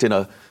worked in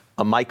a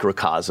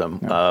microcosm.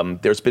 Yeah.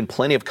 There's been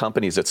plenty of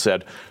companies that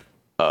said,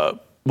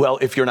 well,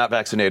 if you're not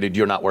vaccinated,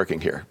 you're not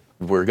working here.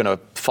 We're going to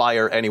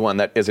fire anyone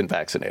that isn't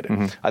vaccinated.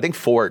 Mm-hmm. I think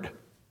Ford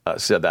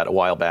said that a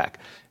while back.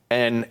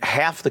 And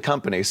half the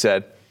company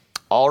said,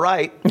 all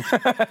right.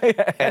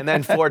 And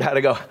then Ford had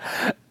to go,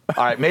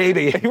 all right,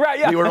 maybe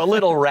we were a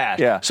little rash.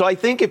 Yeah. So I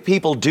think if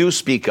people do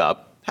speak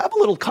up, have a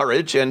little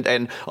courage and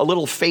a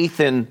little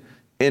faith in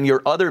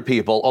your other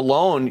people,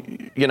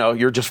 alone,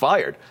 you're just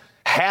fired.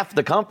 Half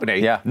the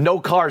company, no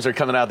cars are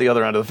coming out the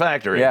other end of the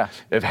factory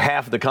if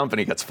half the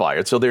company gets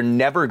fired. So they're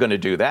never going to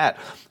do that.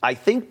 I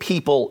think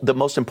the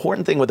most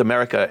important thing with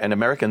America and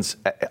Americans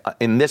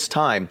in this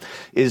time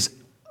is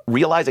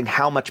realizing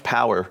how much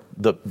power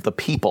the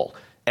people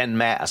en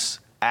masse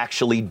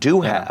actually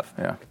do have,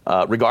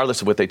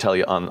 regardless of what they tell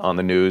you on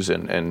the news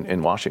and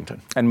in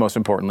Washington. And most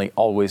importantly,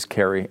 always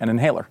carry an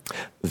inhaler.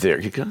 There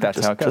you go.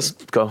 That's how it goes.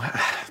 Just go.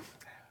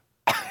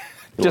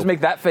 Just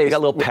make that face. I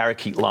got little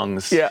parakeet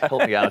lungs.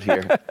 Help me out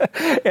here.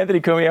 Anthony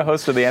Cumia,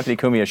 host of The Anthony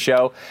Cumia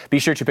Show. Be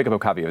sure to pick up a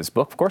copy of his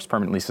book, of course,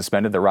 Permanently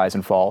Suspended, The Rise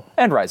and Fall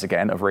and Rise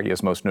Again of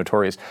radio's most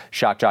notorious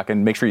shock jock.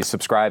 And make sure you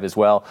subscribe as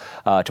well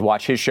to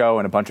watch his show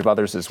and a bunch of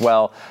others as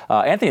well.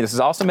 Anthony, this is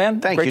awesome,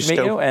 man. Thank Great you, to meet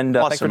Stu. you, and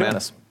awesome, thanks for doing man.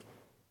 this.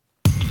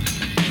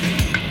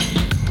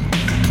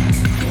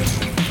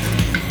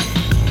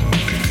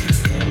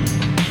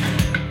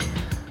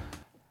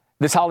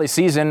 This holiday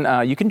season,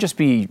 you can just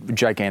be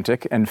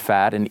gigantic and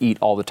fat and eat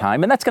all the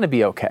time, and that's going to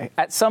be okay.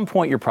 At some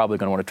point, you're probably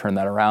going to want to turn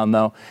that around,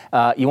 though.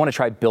 You want to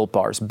try Built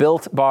Bars.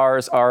 Built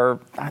Bars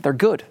they're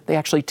good. They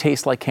actually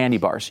taste like candy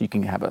bars. You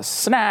can have a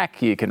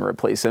snack, you can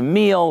replace a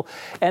meal,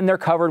 and they're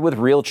covered with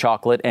real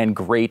chocolate and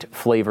great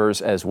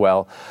flavors as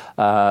well.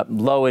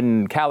 Low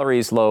in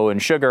calories, low in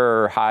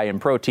sugar, high in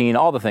protein,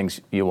 all the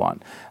things you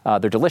want.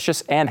 They're delicious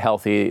and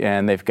healthy,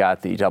 and they've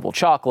got the double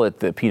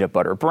chocolate, the peanut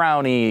butter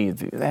brownie.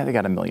 They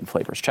got a million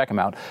flavors. Check them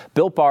out.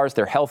 Built Bars,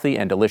 they're healthy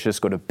and delicious.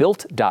 Go to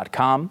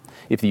Built.com.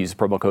 If you use the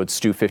promo code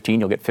STU15,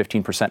 you'll get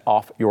 15%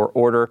 off your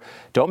order.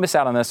 Don't miss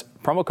out on this.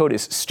 Promo code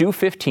is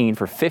STU15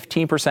 for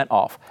 15%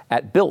 off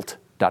at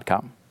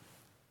Built.com.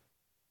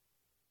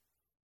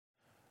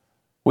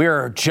 We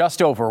are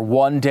just over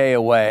 1 day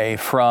away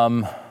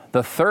from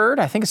the third,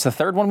 I think it's the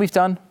third one we've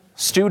done,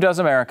 Stu Does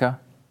America,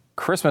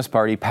 Christmas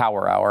Party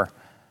Power Hour.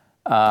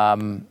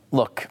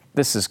 Look,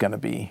 this is going to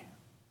be,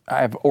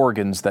 I have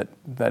organs that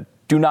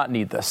do not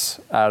need this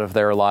out of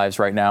their lives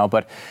right now,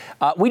 but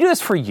we do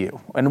this for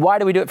you. And why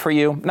do we do it for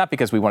you? Not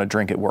because we want to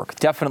drink at work.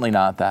 Definitely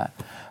not that.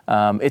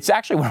 It's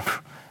actually,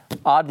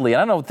 oddly, I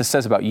don't know what this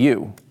says about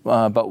you,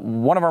 but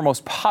one of our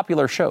most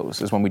popular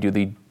shows is when we do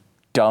the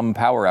dumb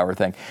power hour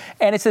thing.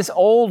 And it's this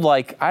old,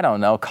 like, I don't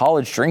know,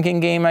 college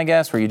drinking game, I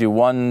guess, where you do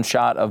one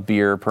shot of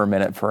beer per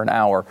minute for an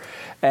hour.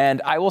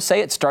 And I will say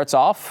it starts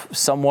off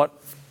somewhat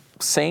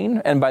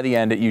sane, and by the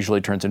end, it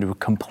usually turns into a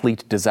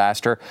complete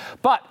disaster.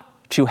 But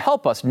to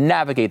help us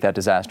navigate that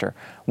disaster,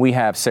 we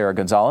have Sarah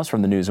Gonzalez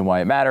from the News and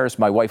Why It Matters.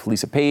 My wife,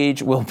 Lisa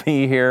Page, will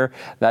be here.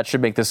 That should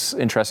make this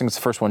interesting. It's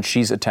the first one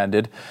she's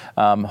attended.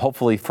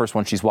 Hopefully, first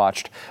one she's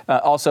watched.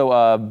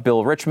 Also,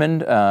 Bill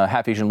Richmond,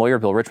 Half Asian lawyer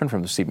Bill Richmond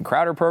from the Stephen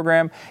Crowder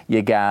program.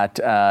 You got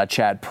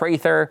Chad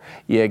Prather.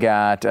 You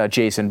got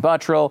Jason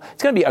Buttrill.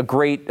 It's going to be a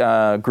great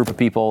group of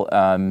people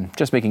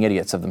just making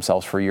idiots of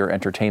themselves for your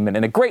entertainment,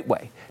 and a great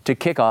way to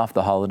kick off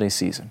the holiday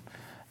season.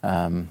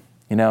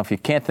 If you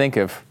can't think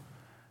of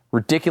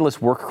ridiculous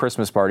work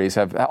Christmas parties,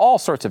 have all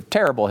sorts of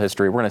terrible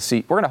history. We're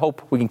going to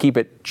hope we can keep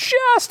it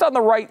just on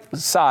the right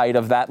side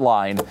of that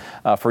line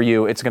for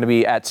you. It's going to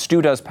be at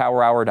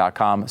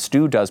StuDoesPowerHour.com,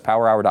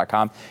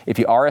 StuDoesPowerHour.com. If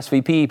you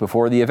RSVP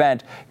before the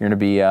event, you're going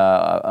to be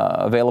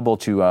available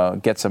to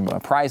get some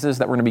prizes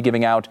that we're going to be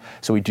giving out.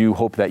 So we do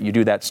hope that you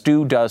do that,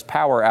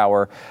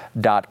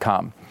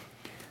 StuDoesPowerHour.com.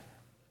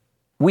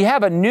 We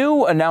have a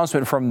new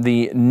announcement from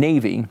the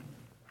Navy.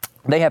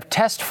 They have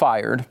test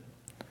fired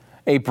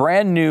a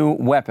brand new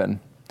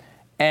weapon,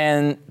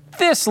 and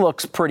this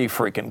looks pretty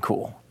freaking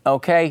cool.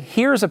 Okay,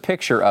 here's a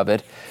picture of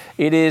it.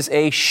 It is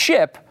a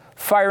ship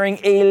firing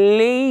a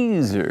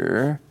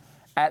laser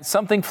at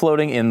something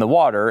floating in the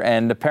water,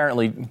 and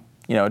apparently,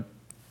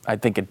 I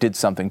think it did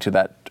something to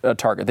that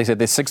target. They said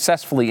they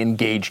successfully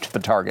engaged the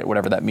target,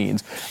 whatever that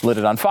means, lit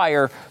it on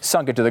fire,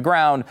 sunk it to the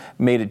ground,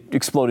 made it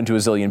explode into a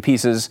zillion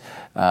pieces.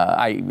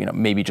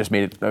 Maybe just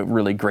made it a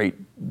really great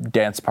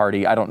dance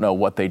party. I don't know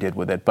what they did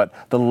with it, but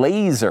the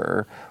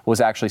laser was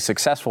actually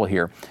successful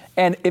here.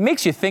 And it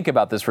makes you think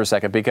about this for a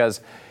second, because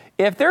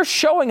if they're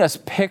showing us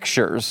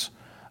pictures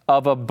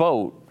of a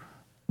boat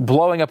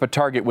blowing up a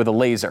target with a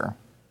laser,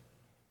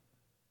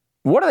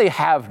 what do they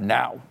have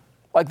now?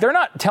 Like, they're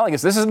not telling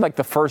us, this isn't like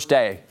the first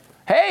day.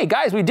 Hey,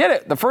 guys, we did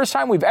it. The first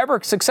time we've ever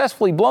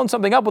successfully blown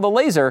something up with a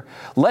laser.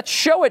 Let's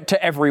show it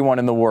to everyone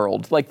in the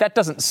world. Like, that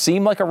doesn't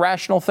seem like a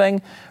rational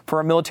thing for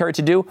a military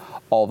to do.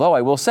 Although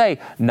I will say,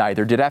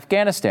 neither did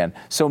Afghanistan.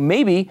 So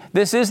maybe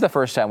this is the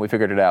first time we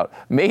figured it out.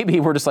 Maybe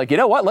we're just like, you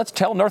know what? Let's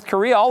tell North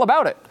Korea all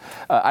about it.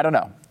 I don't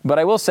know. But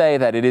I will say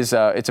that it's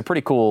a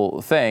pretty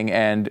cool thing.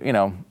 And,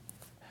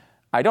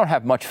 I don't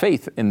have much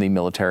faith in the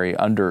military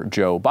under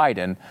Joe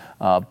Biden,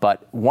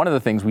 but one of the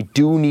things we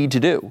do need to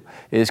do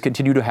is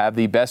continue to have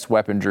the best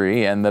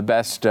weaponry and the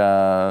best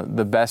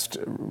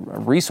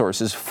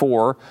resources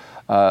for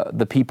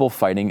the people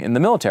fighting in the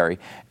military.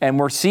 And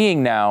we're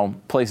seeing now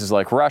places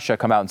like Russia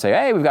come out and say,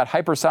 hey, we've got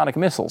hypersonic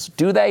missiles.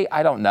 Do they?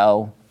 I don't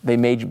know. They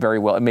may very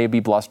well. It may be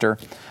bluster.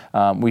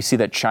 We see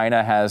that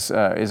China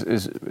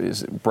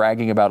is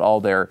bragging about all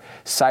their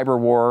cyber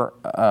war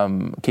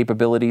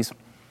capabilities.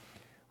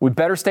 We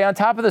better stay on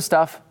top of this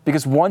stuff,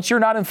 because once you're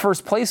not in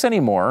first place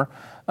anymore,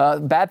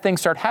 bad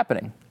things start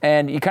happening.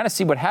 And you kind of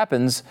see what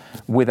happens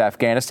with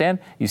Afghanistan.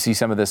 You see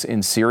some of this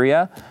in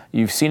Syria.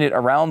 You've seen it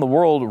around the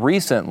world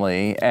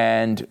recently.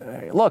 And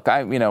look,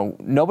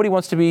 nobody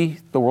wants to be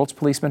the world's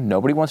policeman.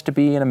 Nobody wants to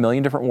be in a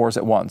million different wars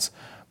at once.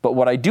 But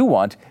what I do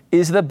want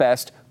is the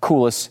best,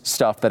 coolest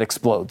stuff that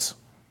explodes.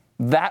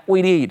 That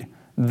we need.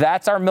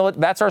 That's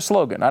our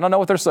slogan. I don't know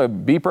what their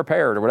slogan, be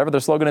prepared or whatever their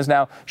slogan is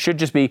now, should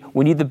just be,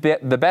 we need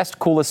the best,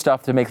 coolest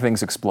stuff to make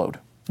things explode.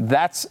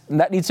 That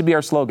needs to be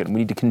our slogan. We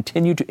need to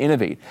continue to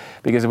innovate,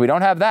 because if we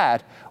don't have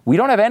that, we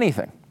don't have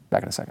anything.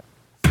 Back in a second.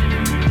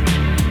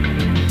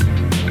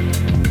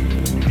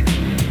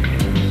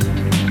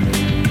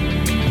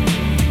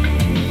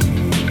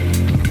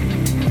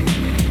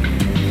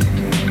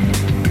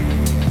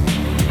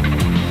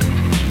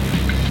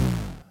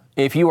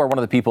 If you are one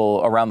of the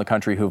people around the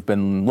country who've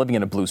been living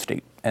in a blue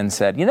state and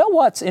said, you know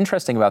what's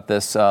interesting about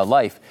this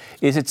life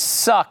is it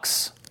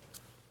sucks.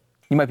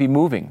 You might be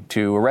moving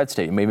to a red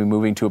state. You may be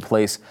moving to a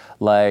place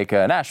like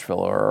Nashville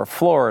or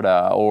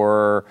Florida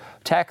or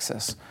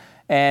Texas.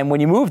 And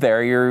when you move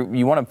there,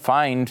 you want to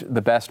find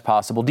the best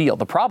possible deal.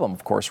 The problem,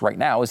 of course, right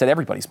now is that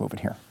everybody's moving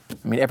here.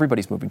 I mean,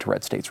 everybody's moving to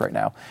red states right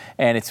now.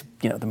 And it's,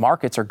 the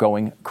markets are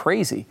going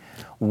crazy.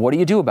 What do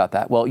you do about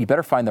that? Well, you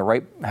better find the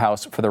right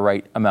house for the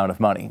right amount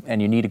of money.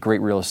 And you need a great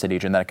real estate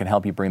agent that can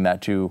help you bring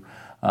that to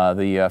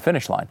the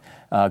finish line.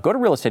 Go to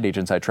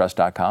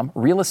realestateagentsitrust.com,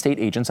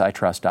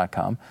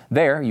 realestateagentsitrust.com.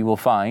 There you will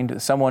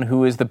find someone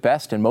who is the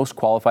best and most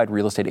qualified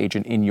real estate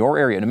agent in your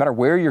area. No matter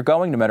where you're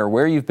going, no matter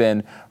where you've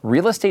been,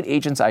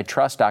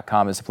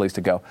 realestateagentsitrust.com is the place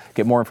to go.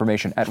 Get more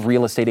information at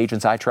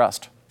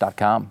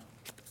realestateagentsitrust.com.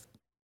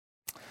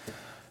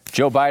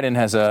 Joe Biden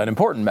has an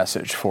important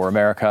message for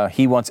America.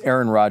 He wants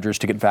Aaron Rodgers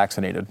to get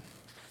vaccinated.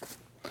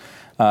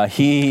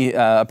 He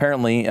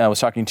apparently was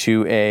talking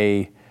to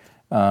a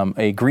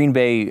Green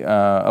Bay,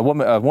 a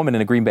woman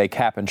in a Green Bay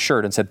cap and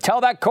shirt, and said,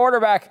 "Tell that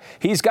quarterback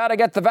he's got to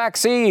get the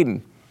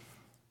vaccine,"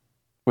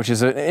 which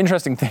is an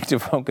interesting thing to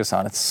focus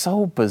on. It's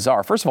so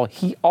bizarre. First of all,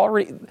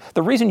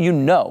 the reason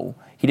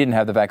he didn't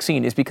have the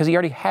vaccine is because he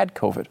already had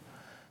COVID.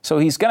 So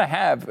he's going to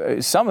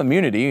have some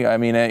immunity. I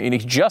mean, and he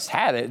just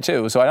had it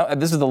too. So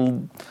this is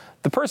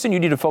the person you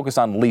need to focus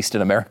on least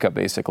in America,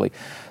 basically.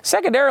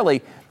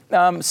 Secondarily,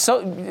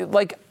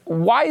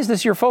 why is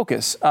this your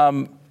focus?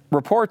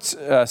 Reports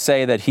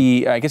say that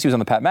I guess he was on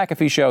the Pat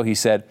McAfee show. He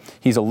said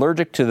he's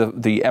allergic to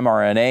the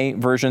mRNA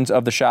versions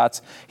of the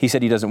shots. He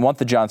said he doesn't want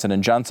the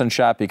Johnson & Johnson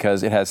shot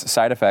because it has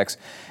side effects.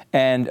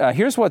 And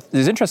here's what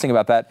is interesting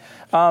about that.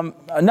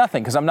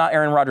 Nothing, because I'm not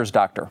Aaron Rodgers'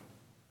 doctor.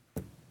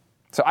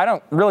 So I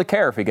don't really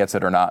care if he gets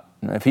it or not.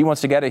 If he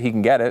wants to get it, he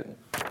can get it.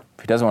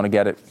 If he doesn't want to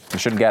get it, he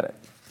shouldn't get it.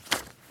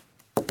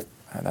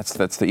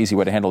 That's the easy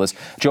way to handle this.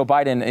 Joe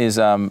Biden is,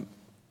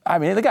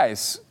 the guy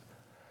is,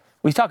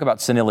 we talk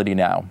about senility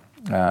now.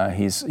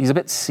 He's a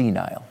bit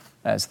senile,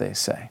 as they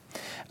say.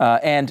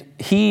 And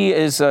he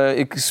is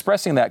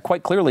expressing that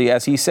quite clearly,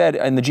 as he said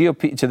in the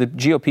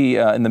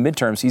GOP in the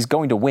midterms, he's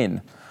going to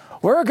win.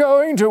 We're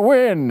going to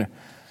win.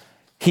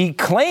 He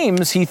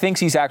claims he thinks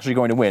he's actually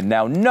going to win.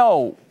 Now,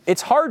 no,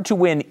 it's hard to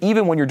win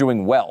even when you're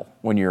doing well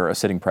when you're a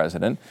sitting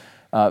president.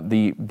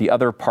 The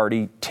other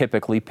party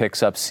typically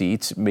picks up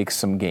seats, makes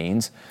some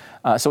gains.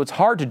 So it's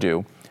hard to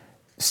do.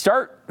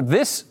 Start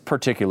this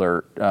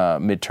particular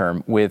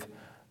midterm with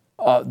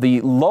the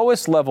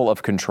lowest level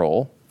of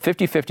control,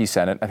 50-50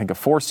 Senate, I think a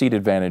 4-seat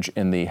advantage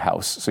in the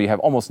House. So you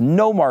have almost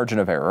no margin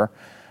of error.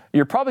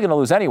 You're probably going to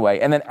lose anyway.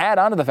 And then add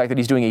on to the fact that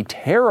he's doing a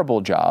terrible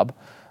job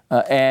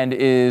and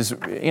is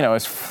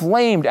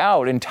flamed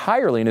out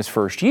entirely in his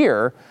first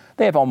year.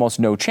 They have almost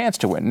no chance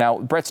to win. Now,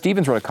 Brett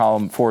Stevens wrote a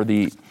column for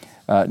the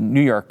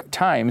New York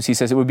Times. He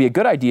says, would it be a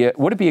good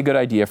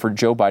idea for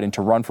Joe Biden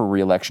to run for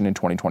re-election in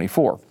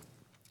 2024?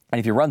 And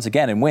if he runs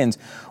again and wins,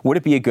 would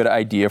it be a good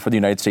idea for the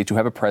United States to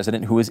have a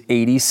president who is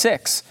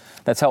 86?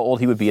 That's how old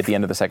he would be at the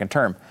end of the second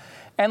term.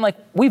 And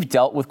we've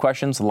dealt with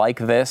questions like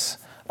this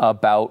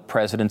about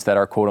presidents that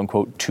are quote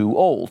unquote too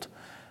old.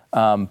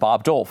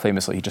 Bob Dole,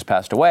 famously, he just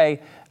passed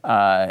away,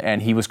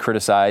 and he was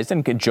criticized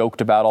and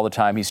joked about all the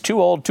time. He's too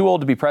old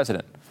to be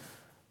president.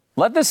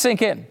 Let this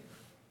sink in.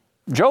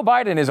 Joe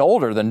Biden is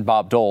older than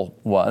Bob Dole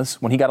was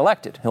when he got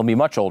elected. He'll be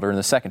much older in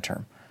the second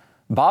term.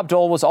 Bob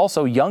Dole was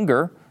also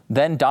younger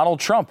than Donald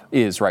Trump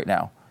is right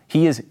now.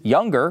 He is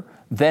younger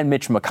than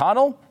Mitch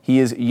McConnell. He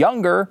is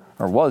younger,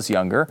 or was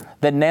younger,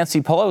 than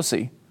Nancy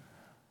Pelosi.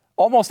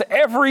 Almost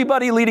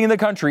everybody leading the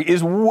country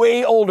is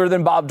way older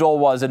than Bob Dole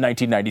was in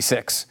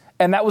 1996.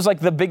 And that was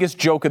the biggest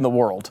joke in the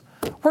world.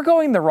 We're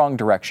going the wrong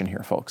direction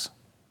here, folks.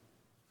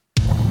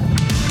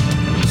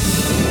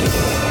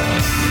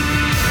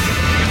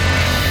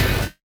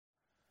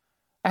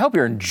 I hope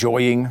you're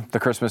enjoying the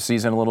Christmas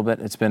season a little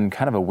bit. It's been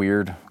kind of a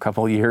weird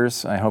couple of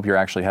years. I hope you're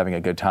actually having a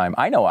good time.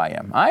 I know I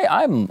am.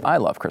 I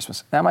love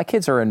Christmas. Now, my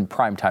kids are in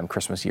primetime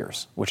Christmas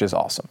years, which is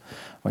awesome.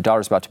 My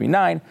daughter's about to be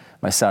 9.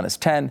 My son is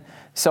 10.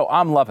 So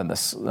I'm loving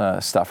this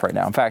stuff right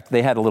now. In fact,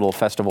 they had a little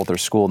festival at their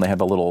school, and they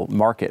had a little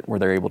market where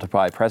they're able to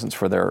buy presents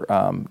for their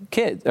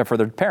kids, for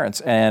their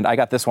parents. And I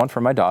got this one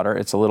for my daughter.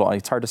 It's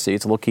hard to see.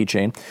 It's a little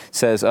keychain. It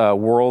says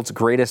 "World's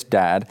Greatest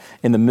Dad."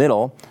 In the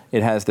middle,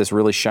 it has this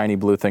really shiny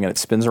blue thing, and it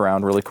spins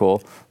around really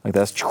cool, like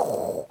this.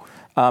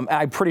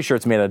 I'm pretty sure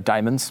it's made of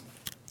diamonds.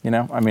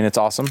 It's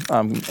awesome.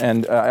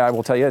 And I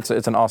will tell you, it's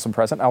an awesome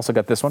present. I also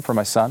got this one for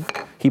my son.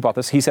 He bought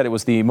this. He said it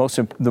was the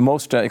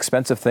most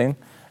expensive thing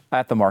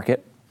at the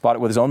market. Bought it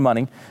with his own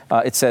money.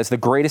 It says the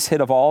greatest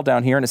hit of all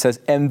down here, and it says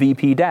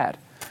MVP Dad.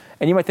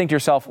 And you might think to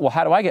yourself, well,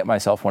 how do I get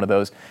myself one of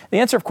those? The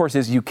answer, of course,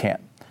 is you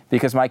can't,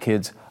 because my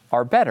kids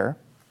are better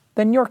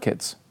than your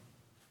kids.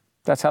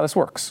 That's how this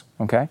works,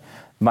 okay?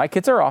 My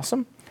kids are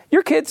awesome.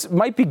 Your kids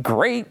might be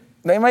great.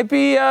 They might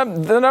be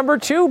the number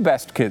 2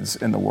 best kids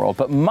in the world,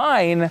 but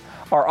mine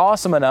are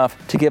awesome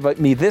enough to give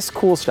me this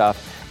cool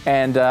stuff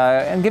and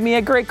give me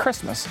a great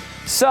Christmas.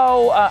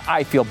 So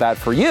I feel bad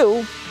for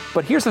you,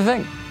 but here's the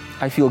thing.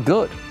 I feel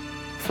good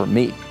for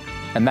me,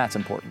 and that's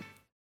important.